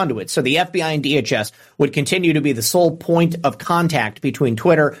sole conduits. So the FBI and DHS would continue to be the sole point of contact between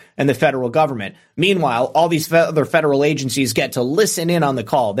Twitter and the federal government. Meanwhile, all these other federal agencies get to listen in on the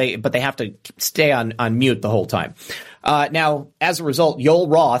call, but they have to stay on mute the whole time. Now, as a result,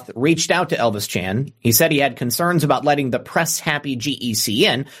 Yoel Roth reached out to Elvis Chan. He said he had concerns about letting the press-happy GEC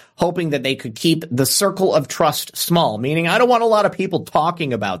in, hoping that they could keep the circle of trust small, meaning I don't want a lot of people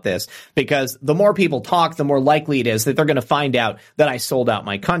talking about this, because the more people talk, the more likely it is that they're going to find out that I sold out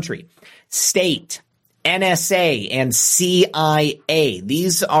my country. State, NSA, and CIA.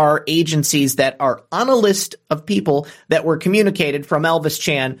 These are agencies that are on a list of people that were communicated from Elvis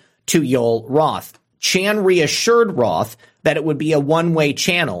Chan to Yoel Roth. Chan reassured Roth that it would be a one-way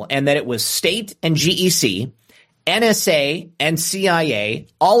channel and that it was state and GEC, NSA, and CIA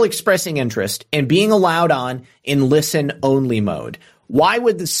all expressing interest in being allowed on in listen-only mode. Why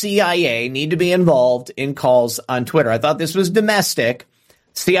would the CIA need to be involved in calls on Twitter? I thought this was domestic.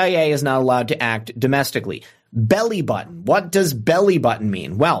 CIA is not allowed to act domestically. Belly button. What does belly button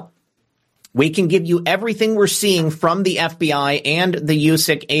mean? Well, we can give you everything we're seeing from the FBI and the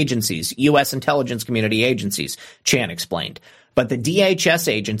USIC agencies, U.S. intelligence community agencies, Chan explained. But the DHS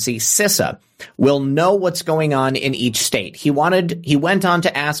agency, CISA, will know what's going on in each state. He went on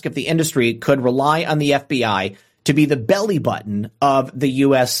to ask if the industry could rely on the FBI to be the belly button of the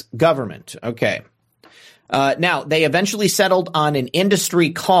U.S. government. Okay. Now, they eventually settled on an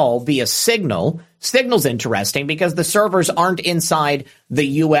industry call via Signal. Signal's interesting because the servers aren't inside the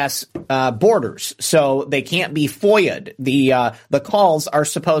U.S. Borders, so they can't be FOIA'd. The calls are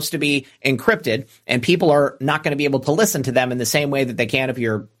supposed to be encrypted, and people are not going to be able to listen to them in the same way that they can if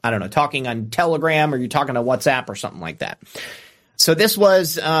you're, talking on Telegram or you're talking on WhatsApp or something like that. So this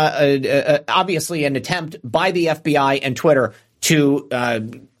was obviously an attempt by the FBI and Twitter to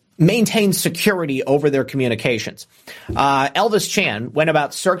maintain security over their communications. Elvis Chan went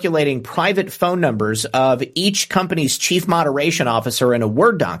about circulating private phone numbers of each company's chief moderation officer in a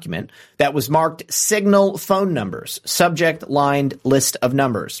Word document that was marked Signal phone numbers, subject lined list of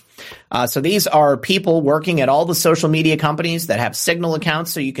numbers. So these are people working at all the social media companies that have Signal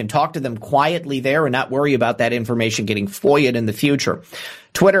accounts, so you can talk to them quietly there and not worry about that information getting FOIA'd in the future.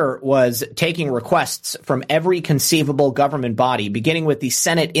 Twitter was taking requests from every conceivable government body, beginning with the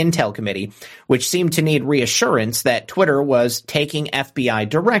Senate Intel Committee, which seemed to need reassurance that Twitter was taking FBI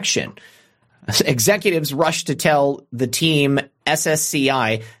direction. Executives rushed to tell the team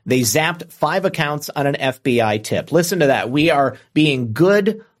SSCI they zapped 5 accounts on an FBI tip. Listen to that. We are being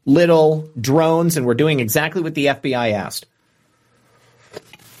good little drones, and we're doing exactly what the FBI asked.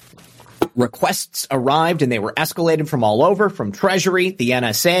 Requests arrived, and they were escalated from all over, from Treasury, the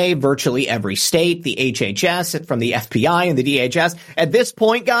NSA, virtually every state, the HHS, from the FBI and the DHS. At this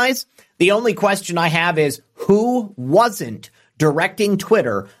point, guys, the only question I have is who wasn't directing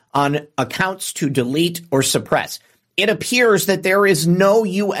Twitter on accounts to delete or suppress? It appears that there is no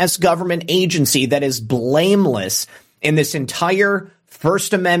U.S. government agency that is blameless in this entire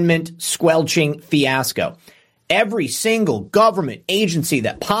First Amendment squelching fiasco. Every single government agency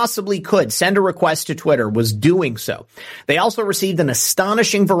that possibly could send a request to Twitter was doing so. They also received an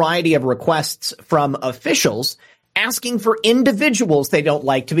astonishing variety of requests from officials asking for individuals they don't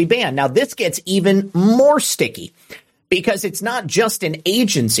like to be banned. Now, this gets even more sticky because it's not just an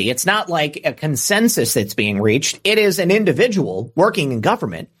agency. It's not like a consensus that's being reached. It is an individual working in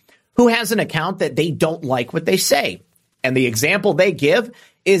government who has an account that they don't like what they say. And the example they give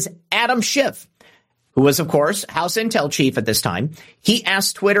is Adam Schiff, who was, of course, House Intel chief at this time. He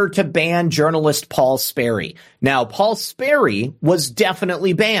asked Twitter to ban journalist Paul Sperry. Now, Paul Sperry was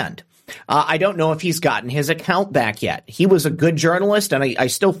definitely banned. I don't know if he's gotten his account back yet. He was a good journalist, and I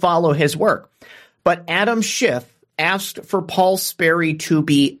still follow his work. But Adam Schiff asked for Paul Sperry to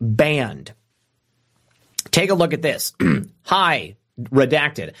be banned. Take a look at this. Hi,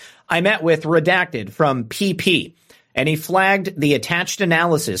 Redacted. I met with Redacted from PP. And he flagged the attached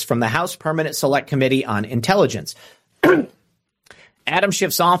analysis from the House Permanent Select Committee on Intelligence. Adam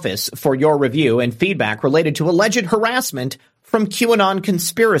Schiff's office for your review and feedback related to alleged harassment from QAnon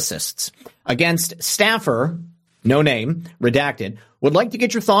conspiracists against staffer, no name, Redacted, would like to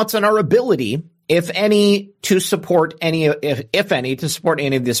get your thoughts on our ability, if any, to support any of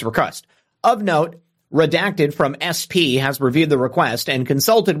this request. Of note, Redacted from SP has reviewed the request and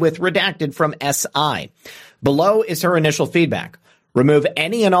consulted with Redacted from SI. Below is her initial feedback. Remove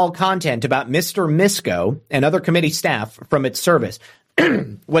any and all content about Mr. Misko and other committee staff from its service.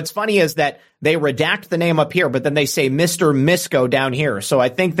 What's funny is that they redact the name up here, but then they say Mr. Misko down here. So I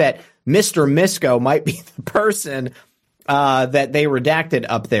think that Mr. Misko might be the person that they redacted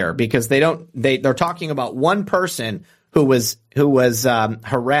up there, because they're talking about one person who was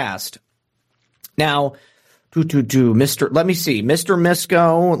harassed. Now, let me see. Mr.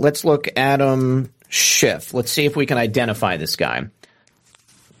 Misko, let's look at him. Schiff. Let's see if we can identify this guy.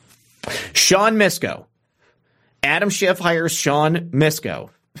 Sean Misko. Adam Schiff hires Sean Misko.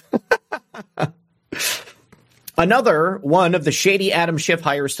 Another one of the shady Adam Schiff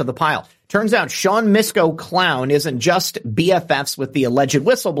hires to the pile. Turns out Sean Misko clown isn't just BFFs with the alleged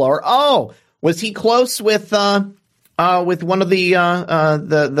whistleblower. Oh, was he close with one of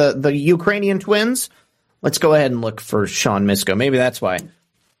the Ukrainian twins? Let's go ahead and look for Sean Misko. Maybe that's why.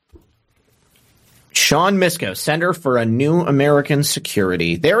 Sean Misko, Center for a New American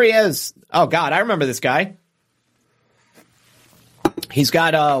Security. There he is. Oh, God, I remember this guy. He's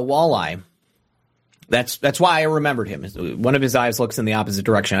got a walleye. That's why I remembered him. One of his eyes looks in the opposite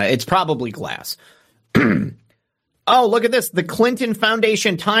direction. It's probably glass. Oh, look at this. The Clinton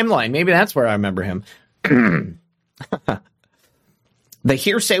Foundation timeline. Maybe that's where I remember him. The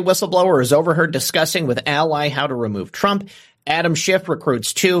hearsay whistleblower is overheard discussing with ally how to remove Trump. Adam Schiff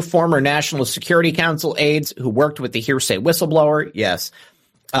recruits 2 former National Security Council aides who worked with the hearsay whistleblower. Yes.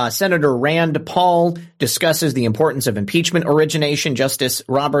 Senator Rand Paul discusses the importance of impeachment origination. Justice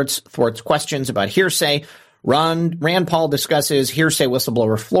Roberts thwarts questions about hearsay. Rand Paul discusses hearsay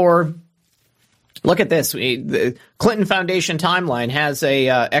whistleblower floor. Look at this. The Clinton Foundation timeline has a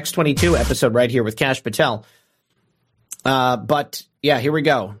X-22 episode right here with Kash Patel. But, yeah, here we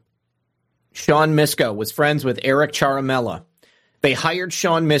go. Sean Misko was friends with Eric Ciaramella. They hired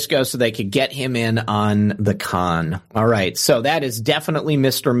Sean Misko so they could get him in on the con. All right, so that is definitely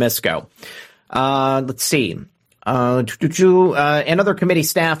Mr. Misko. Let's see. And other committee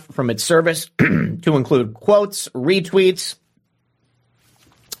staff from its service to include quotes, retweets,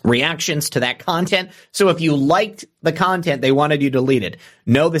 reactions to that content. So if you liked the content, they wanted you deleted.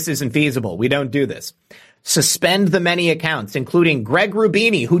 No, this isn't feasible. We don't do this. Suspend the many accounts, including Greg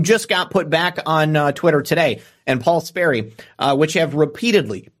Rubini, who just got put back on Twitter today, and Paul Sperry, which have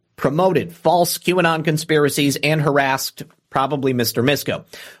repeatedly promoted false QAnon conspiracies and harassed probably Mr. Misko.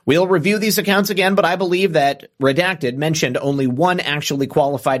 We'll review these accounts again, but I believe that Redacted mentioned only one actually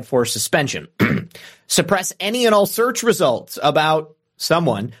qualified for suspension. Suppress any and all search results about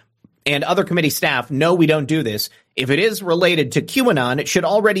someone and other committee staff. No, we don't do this. If it is related to QAnon, it should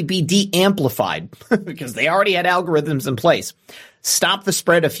already be de-amplified because they already had algorithms in place. Stop the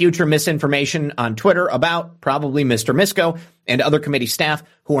spread of future misinformation on Twitter about probably Mr. Misko and other committee staff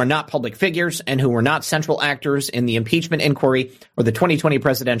who are not public figures and who were not central actors in the impeachment inquiry or the 2020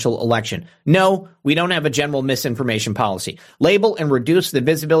 presidential election. No, we don't have a general misinformation policy. Label and reduce the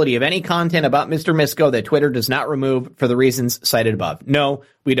visibility of any content about Mr. Misko that Twitter does not remove for the reasons cited above. No,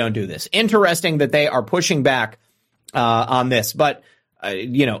 we don't do this. Interesting that they are pushing back on this, but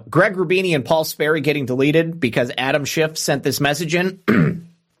Greg Rubini and Paul Sperry getting deleted because Adam Schiff sent this message in.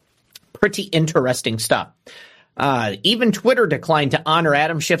 Pretty interesting stuff. Even Twitter declined to honor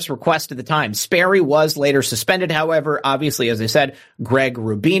Adam Schiff's request at the time. Sperry was later suspended. However, obviously, as I said, Greg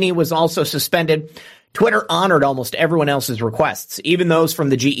Rubini was also suspended. Twitter honored almost everyone else's requests, even those from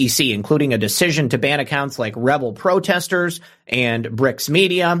the GEC, including a decision to ban accounts like Rebel Protesters and Bricks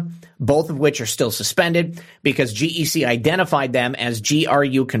Media, both of which are still suspended because GEC identified them as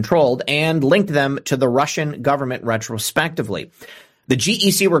GRU controlled and linked them to the Russian government retrospectively. The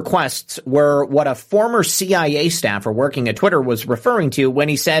GEC requests were what a former CIA staffer working at Twitter was referring to when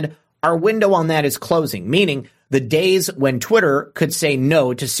he said, "Our window on that is closing," meaning the days when Twitter could say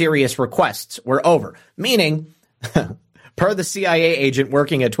no to serious requests were over. Meaning, per the CIA agent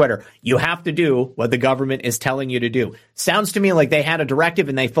working at Twitter, you have to do what the government is telling you to do. Sounds to me like they had a directive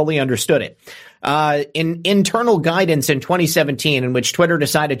and they fully understood it. In internal guidance in 2017, in which Twitter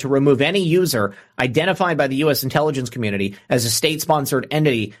decided to remove any user identified by the U.S. intelligence community as a state-sponsored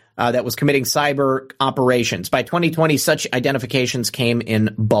entity that was committing cyber operations. By 2020, such identifications came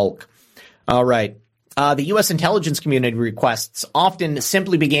in bulk. All right. The U.S. intelligence community requests often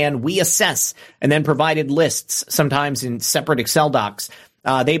simply began, "We assess," and then provided lists, sometimes in separate Excel docs.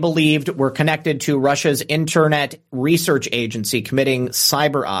 They believed were connected to Russia's Internet Research Agency committing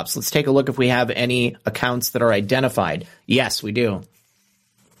cyber ops. Let's take a look if we have any accounts that are identified. Yes, we do.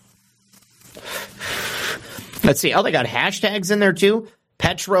 Let's see. Oh, they got hashtags in there too.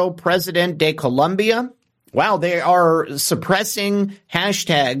 Petro President de Colombia. Wow, they are suppressing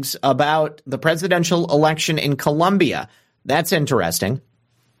hashtags about the presidential election in Colombia. That's interesting.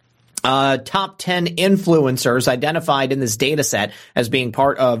 Top 10 influencers identified in this data set as being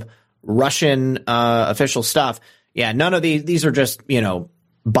part of Russian official stuff. Yeah, none of these are just,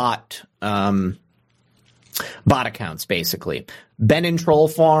 bot accounts, basically. Benin Troll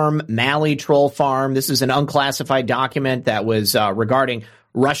Farm, Mali Troll Farm. This is an unclassified document that was regarding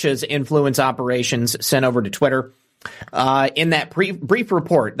Russia's influence operations sent over to Twitter. In that brief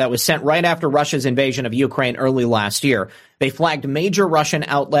report that was sent right after Russia's invasion of Ukraine early last year, they flagged major Russian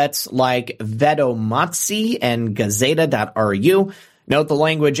outlets like Vedomotsy and Gazeta.ru. Note the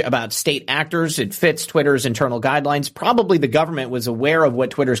language about state actors. It fits Twitter's internal guidelines. Probably the government was aware of what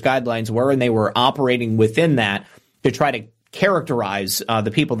Twitter's guidelines were, and they were operating within that to try to characterize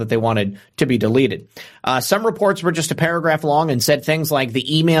the people that they wanted to be deleted. Some reports were just a paragraph long and said things like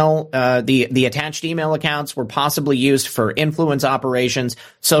the email, the attached email accounts were possibly used for influence operations,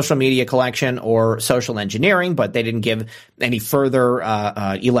 social media collection, or social engineering, but they didn't give any further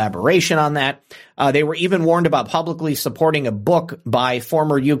elaboration on that. They were even warned about publicly supporting a book by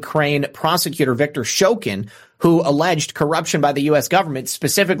former Ukraine prosecutor Viktor Shokin, who alleged corruption by the U.S. government,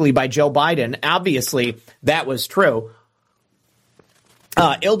 specifically by Joe Biden. Obviously, that was true.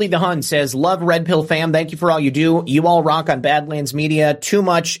 Ildi the Hun says, "Love Red Pill fam. Thank you for all you do. You all rock on Badlands Media. Too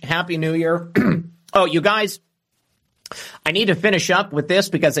much. Happy New Year." Oh, you guys, I need to finish up with this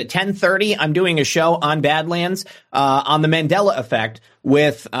because at 10:30, I'm doing a show on Badlands, on the Mandela effect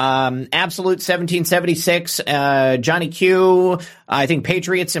with, Absolute 1776, Johnny Q. I think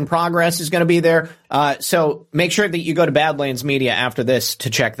Patriots in Progress is going to be there. So make sure that you go to Badlands Media after this to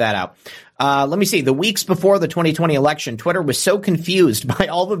check that out. Let me see. The weeks before the 2020 election, Twitter was so confused by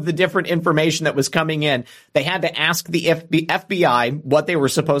all of the different information that was coming in, they had to ask the FBI what they were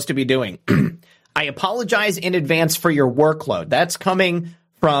supposed to be doing. "I apologize in advance for your workload." That's coming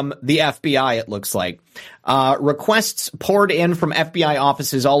from the FBI, it looks like. Requests poured in from FBI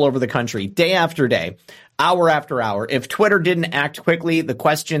offices all over the country, day after day. hour after hour. If Twitter didn't act quickly, the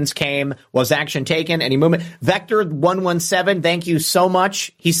questions came, was action taken, any movement? Vector117, thank you so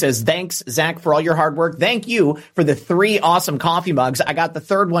much. He says, thanks, Zach, for all your hard work. Thank you for the 3 awesome coffee mugs. I got the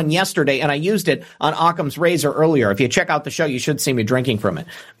 3rd one yesterday, and I used it on Occam's Razor earlier. If you check out the show, you should see me drinking from it.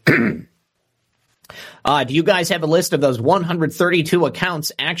 Do you guys have a list of those 132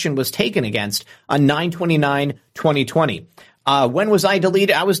 accounts action was taken against on 9/29/2020? When was I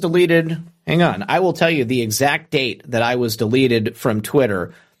deleted? I was deleted. Hang on. I will tell you the exact date that I was deleted from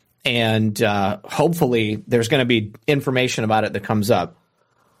Twitter. And hopefully there's going to be information about it that comes up.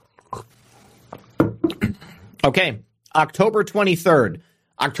 Okay. October 23rd.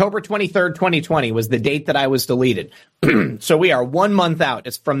 October 23rd, 2020 was the date that I was deleted. So we are 1 month out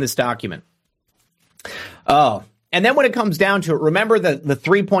from this document. Oh, and then when it comes down to it, remember the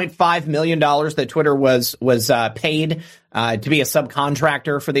 $3.5 million that Twitter was paid to be a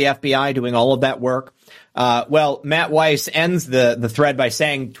subcontractor for the FBI doing all of that work? Well, Matt Weiss ends the thread by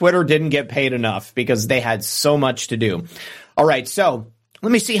saying Twitter didn't get paid enough because they had so much to do. All right, so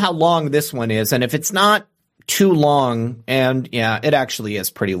let me see how long this one is. And if it's not too long, and yeah, it actually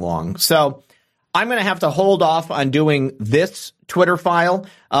is pretty long. So I'm going to have to hold off on doing this Twitter file.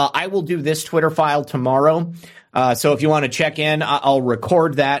 I will do this Twitter file tomorrow. So if you want to check in, I'll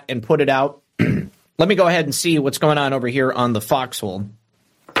record that and put it out. Let me go ahead and see what's going on over here on the Foxhole.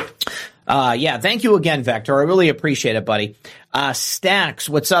 Yeah, thank you again, Vector. I really appreciate it, buddy. Stacks,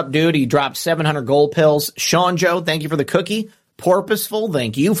 what's up, dude? He dropped 700 gold pills. Sean Joe, thank you for the cookie. Porpoiseful,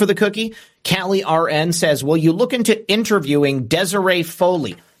 thank you for the cookie. Callie RN says, will you look into interviewing Desiree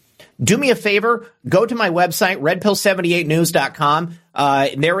Foley? Do me a favor, go to my website, redpill78news.com.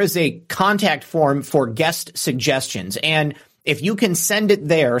 There is a contact form for guest suggestions. And if you can send it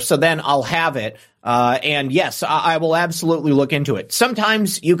there, so then I'll have it. And yes, I will absolutely look into it.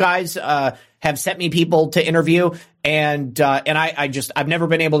 Sometimes you guys have sent me people to interview, and I've never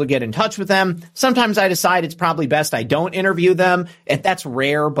been able to get in touch with them. Sometimes I decide it's probably best I don't interview them. And that's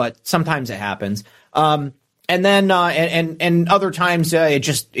rare, but sometimes it happens. And then, and other times, it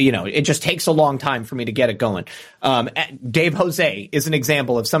just takes a long time for me to get it going. Dave Jose is an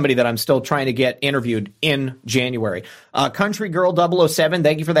example of somebody that I'm still trying to get interviewed in January. Country Girl 007,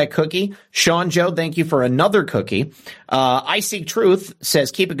 thank you for that cookie. Sean Joe, thank you for another cookie. I Seek Truth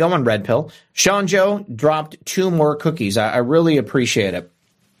says, keep it going, Red Pill. Sean Joe dropped 2 more cookies. I really appreciate it.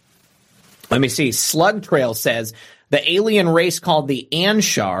 Let me see. Slug Trail says, the alien race called the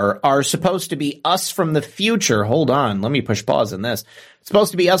Anshar are supposed to be us from the future. Hold on. Let me push pause on this. It's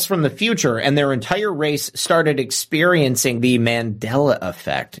supposed to be us from the future, and their entire race started experiencing the Mandela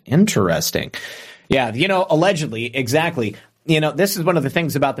effect. Interesting. Yeah, allegedly, exactly. This is one of the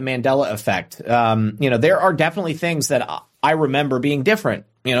things about the Mandela effect. There are definitely things that I remember being different.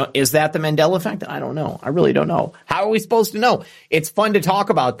 Is that the Mandela effect? I don't know. I really don't know. How are we supposed to know? It's fun to talk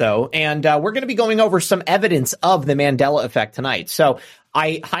about, though, and we're going to be going over some evidence of the Mandela effect tonight. So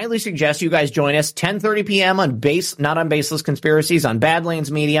I highly suggest you guys join us 10:30 p.m. on not on Baseless Conspiracies, on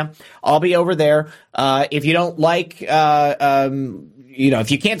Badlands Media. I'll be over there. If you don't like,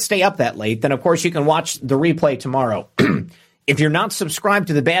 if you can't stay up that late, then of course you can watch the replay tomorrow. If you're not subscribed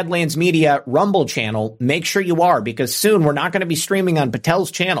to the Badlands Media Rumble channel, make sure you are, because soon we're not going to be streaming on Patel's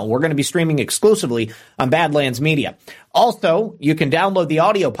channel. We're going to be streaming exclusively on Badlands Media. Also, you can download the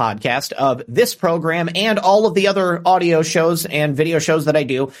audio podcast of this program and all of the other audio shows and video shows that I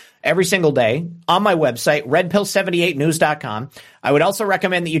do every single day on my website, redpill78news.com. I would also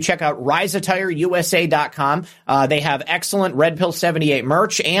recommend that you check out riseattireusa.com. They have excellent Red Pill 78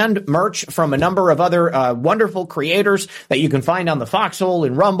 merch and merch from a number of other wonderful creators that you can find on the Foxhole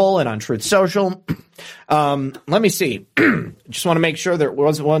and Rumble and on Truth Social. Let me see. Just want to make sure there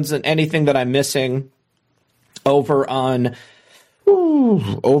wasn't anything that I'm missing over on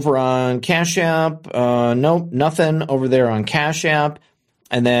Cash App. Nope, nothing over there on Cash App.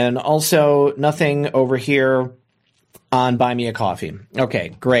 And then also nothing over here on Buy Me a Coffee.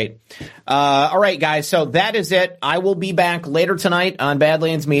 Okay, great. All right, guys, so that is it. I will be back later tonight on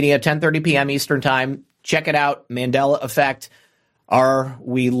Badlands Media, 10:30 p.m. Eastern Time. Check it out, Mandela Effect. Are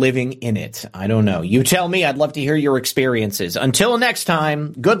we living in it? I don't know. You tell me. I'd love to hear your experiences. Until next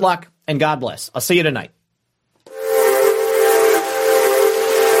time, good luck and God bless. I'll see you tonight.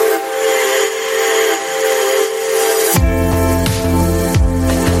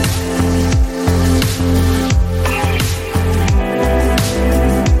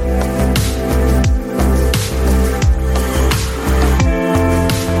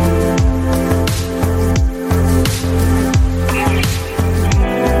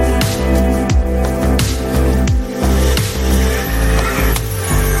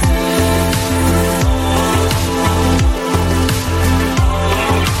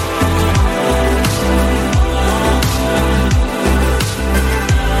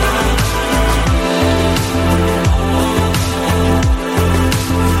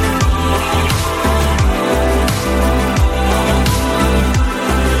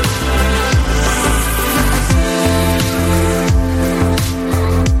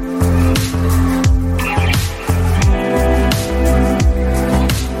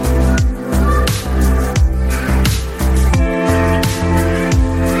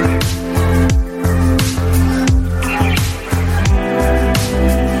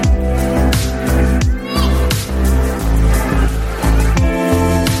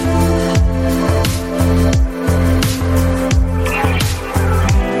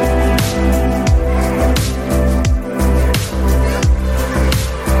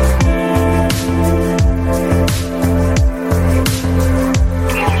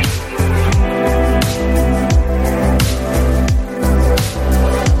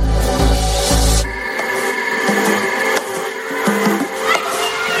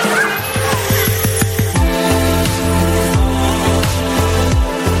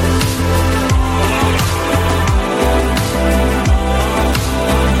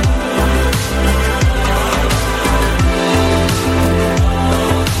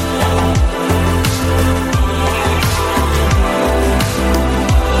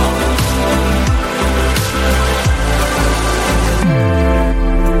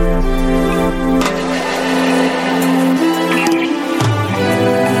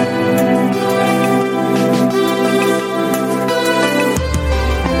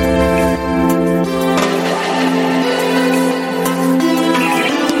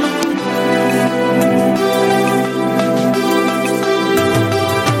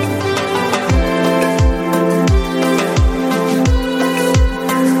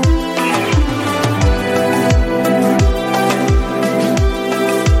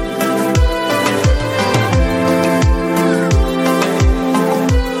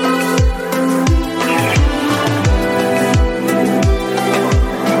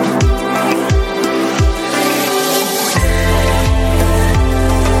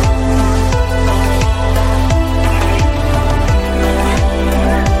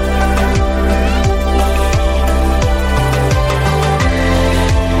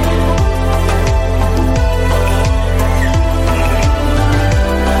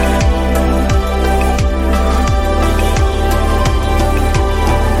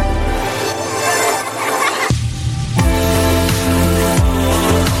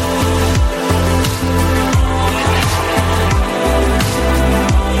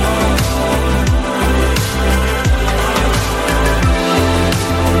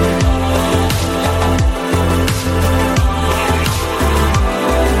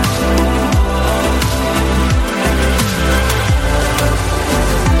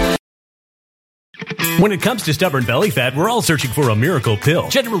 When it comes to stubborn belly fat, we're all searching for a miracle pill.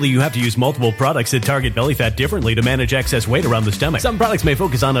 Generally, you have to use multiple products that target belly fat differently to manage excess weight around the stomach. Some products may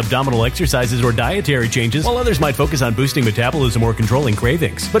focus on abdominal exercises or dietary changes, while others might focus on boosting metabolism or controlling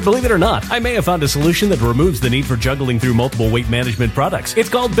cravings. But believe it or not, I may have found a solution that removes the need for juggling through multiple weight management products. It's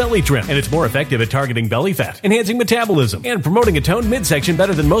called Belly Trim, and it's more effective at targeting belly fat, enhancing metabolism, and promoting a toned midsection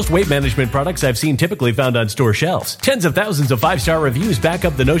better than most weight management products I've seen typically found on store shelves. Tens of thousands of 5-star reviews back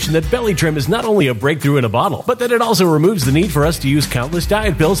up the notion that Belly Trim is not only a breakthrough in a bottle, but that it also removes the need for us to use countless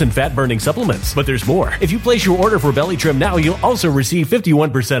diet pills and fat-burning supplements. But there's more. If you place your order for Belly Trim now, you'll also receive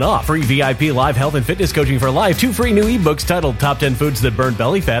 51% off, free VIP live health and fitness coaching for life, 2 free new ebooks titled Top 10 Foods That Burn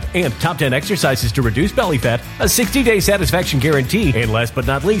Belly Fat and Top 10 Exercises to Reduce Belly Fat, a 60-day satisfaction guarantee, and last but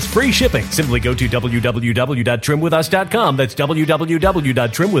not least, free shipping. Simply go to www.trimwithus.com. That's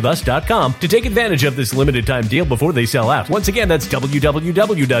www.trimwithus.com to take advantage of this limited time deal before they sell out. Once again, that's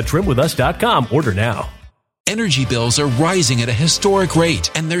www.trimwithus.com. Order now. Energy bills are rising at a historic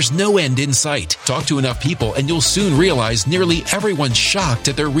rate, and there's no end in sight. Talk to enough people, and you'll soon realize nearly everyone's shocked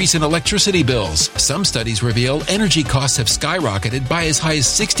at their recent electricity bills. Some studies reveal energy costs have skyrocketed by as high as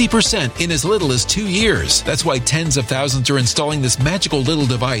 60% in as little as 2 years. That's why tens of thousands are installing this magical little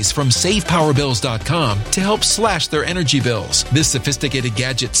device from SavePowerBills.com to help slash their energy bills. This sophisticated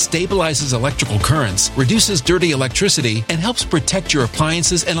gadget stabilizes electrical currents, reduces dirty electricity, and helps protect your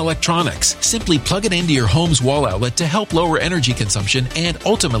appliances and electronics. Simply plug it into your home's wall outlet to help lower energy consumption and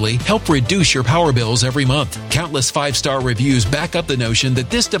ultimately help reduce your power bills every month. Countless 5-star reviews back up the notion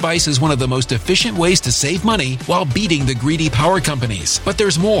that this device is one of the most efficient ways to save money while beating the greedy power companies. But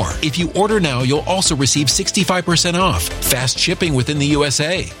there's more. If you order now, you'll also receive 65% off, fast shipping within the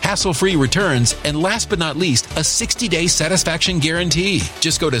USA, hassle-free returns, and last but not least, a 60-day satisfaction guarantee.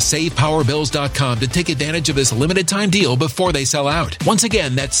 Just go to SavePowerBills.com to take advantage of this limited time deal before they sell out. Once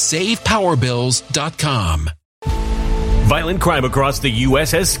again, that's SavePowerBills.com. Violent crime across the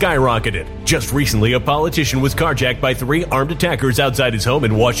U.S. has skyrocketed. Just recently, a politician was carjacked by 3 armed attackers outside his home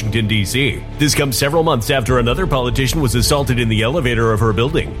in Washington, D.C. This comes several months after another politician was assaulted in the elevator of her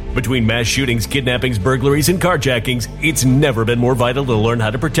building. Between mass shootings, kidnappings, burglaries, and carjackings, it's never been more vital to learn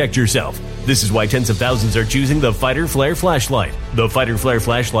how to protect yourself. This is why tens of thousands are choosing the Fighter Flare flashlight. The Fighter Flare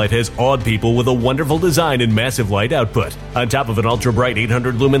flashlight has awed people with a wonderful design and massive light output. On top of an ultra-bright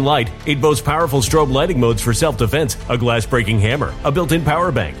 800-lumen light, it boasts powerful strobe lighting modes for self-defense, a glass-breaking hammer, a built-in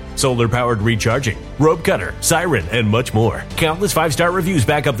power bank, solar-powered recharging, rope cutter, siren, and much more. Countless 5-star reviews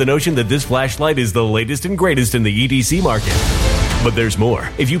back up the notion that this flashlight is the latest and greatest in the EDC market. But there's more.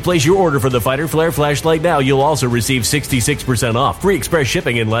 If you place your order for the Fighter Flare flashlight now, you'll also receive 66% off, free express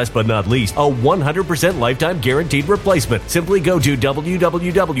shipping, and last but not least, a 100% lifetime guaranteed replacement. Simply go to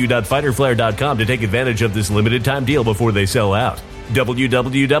www.fighterflare.com to take advantage of this limited time deal before they sell out.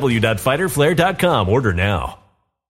 www.fighterflare.com. Order now.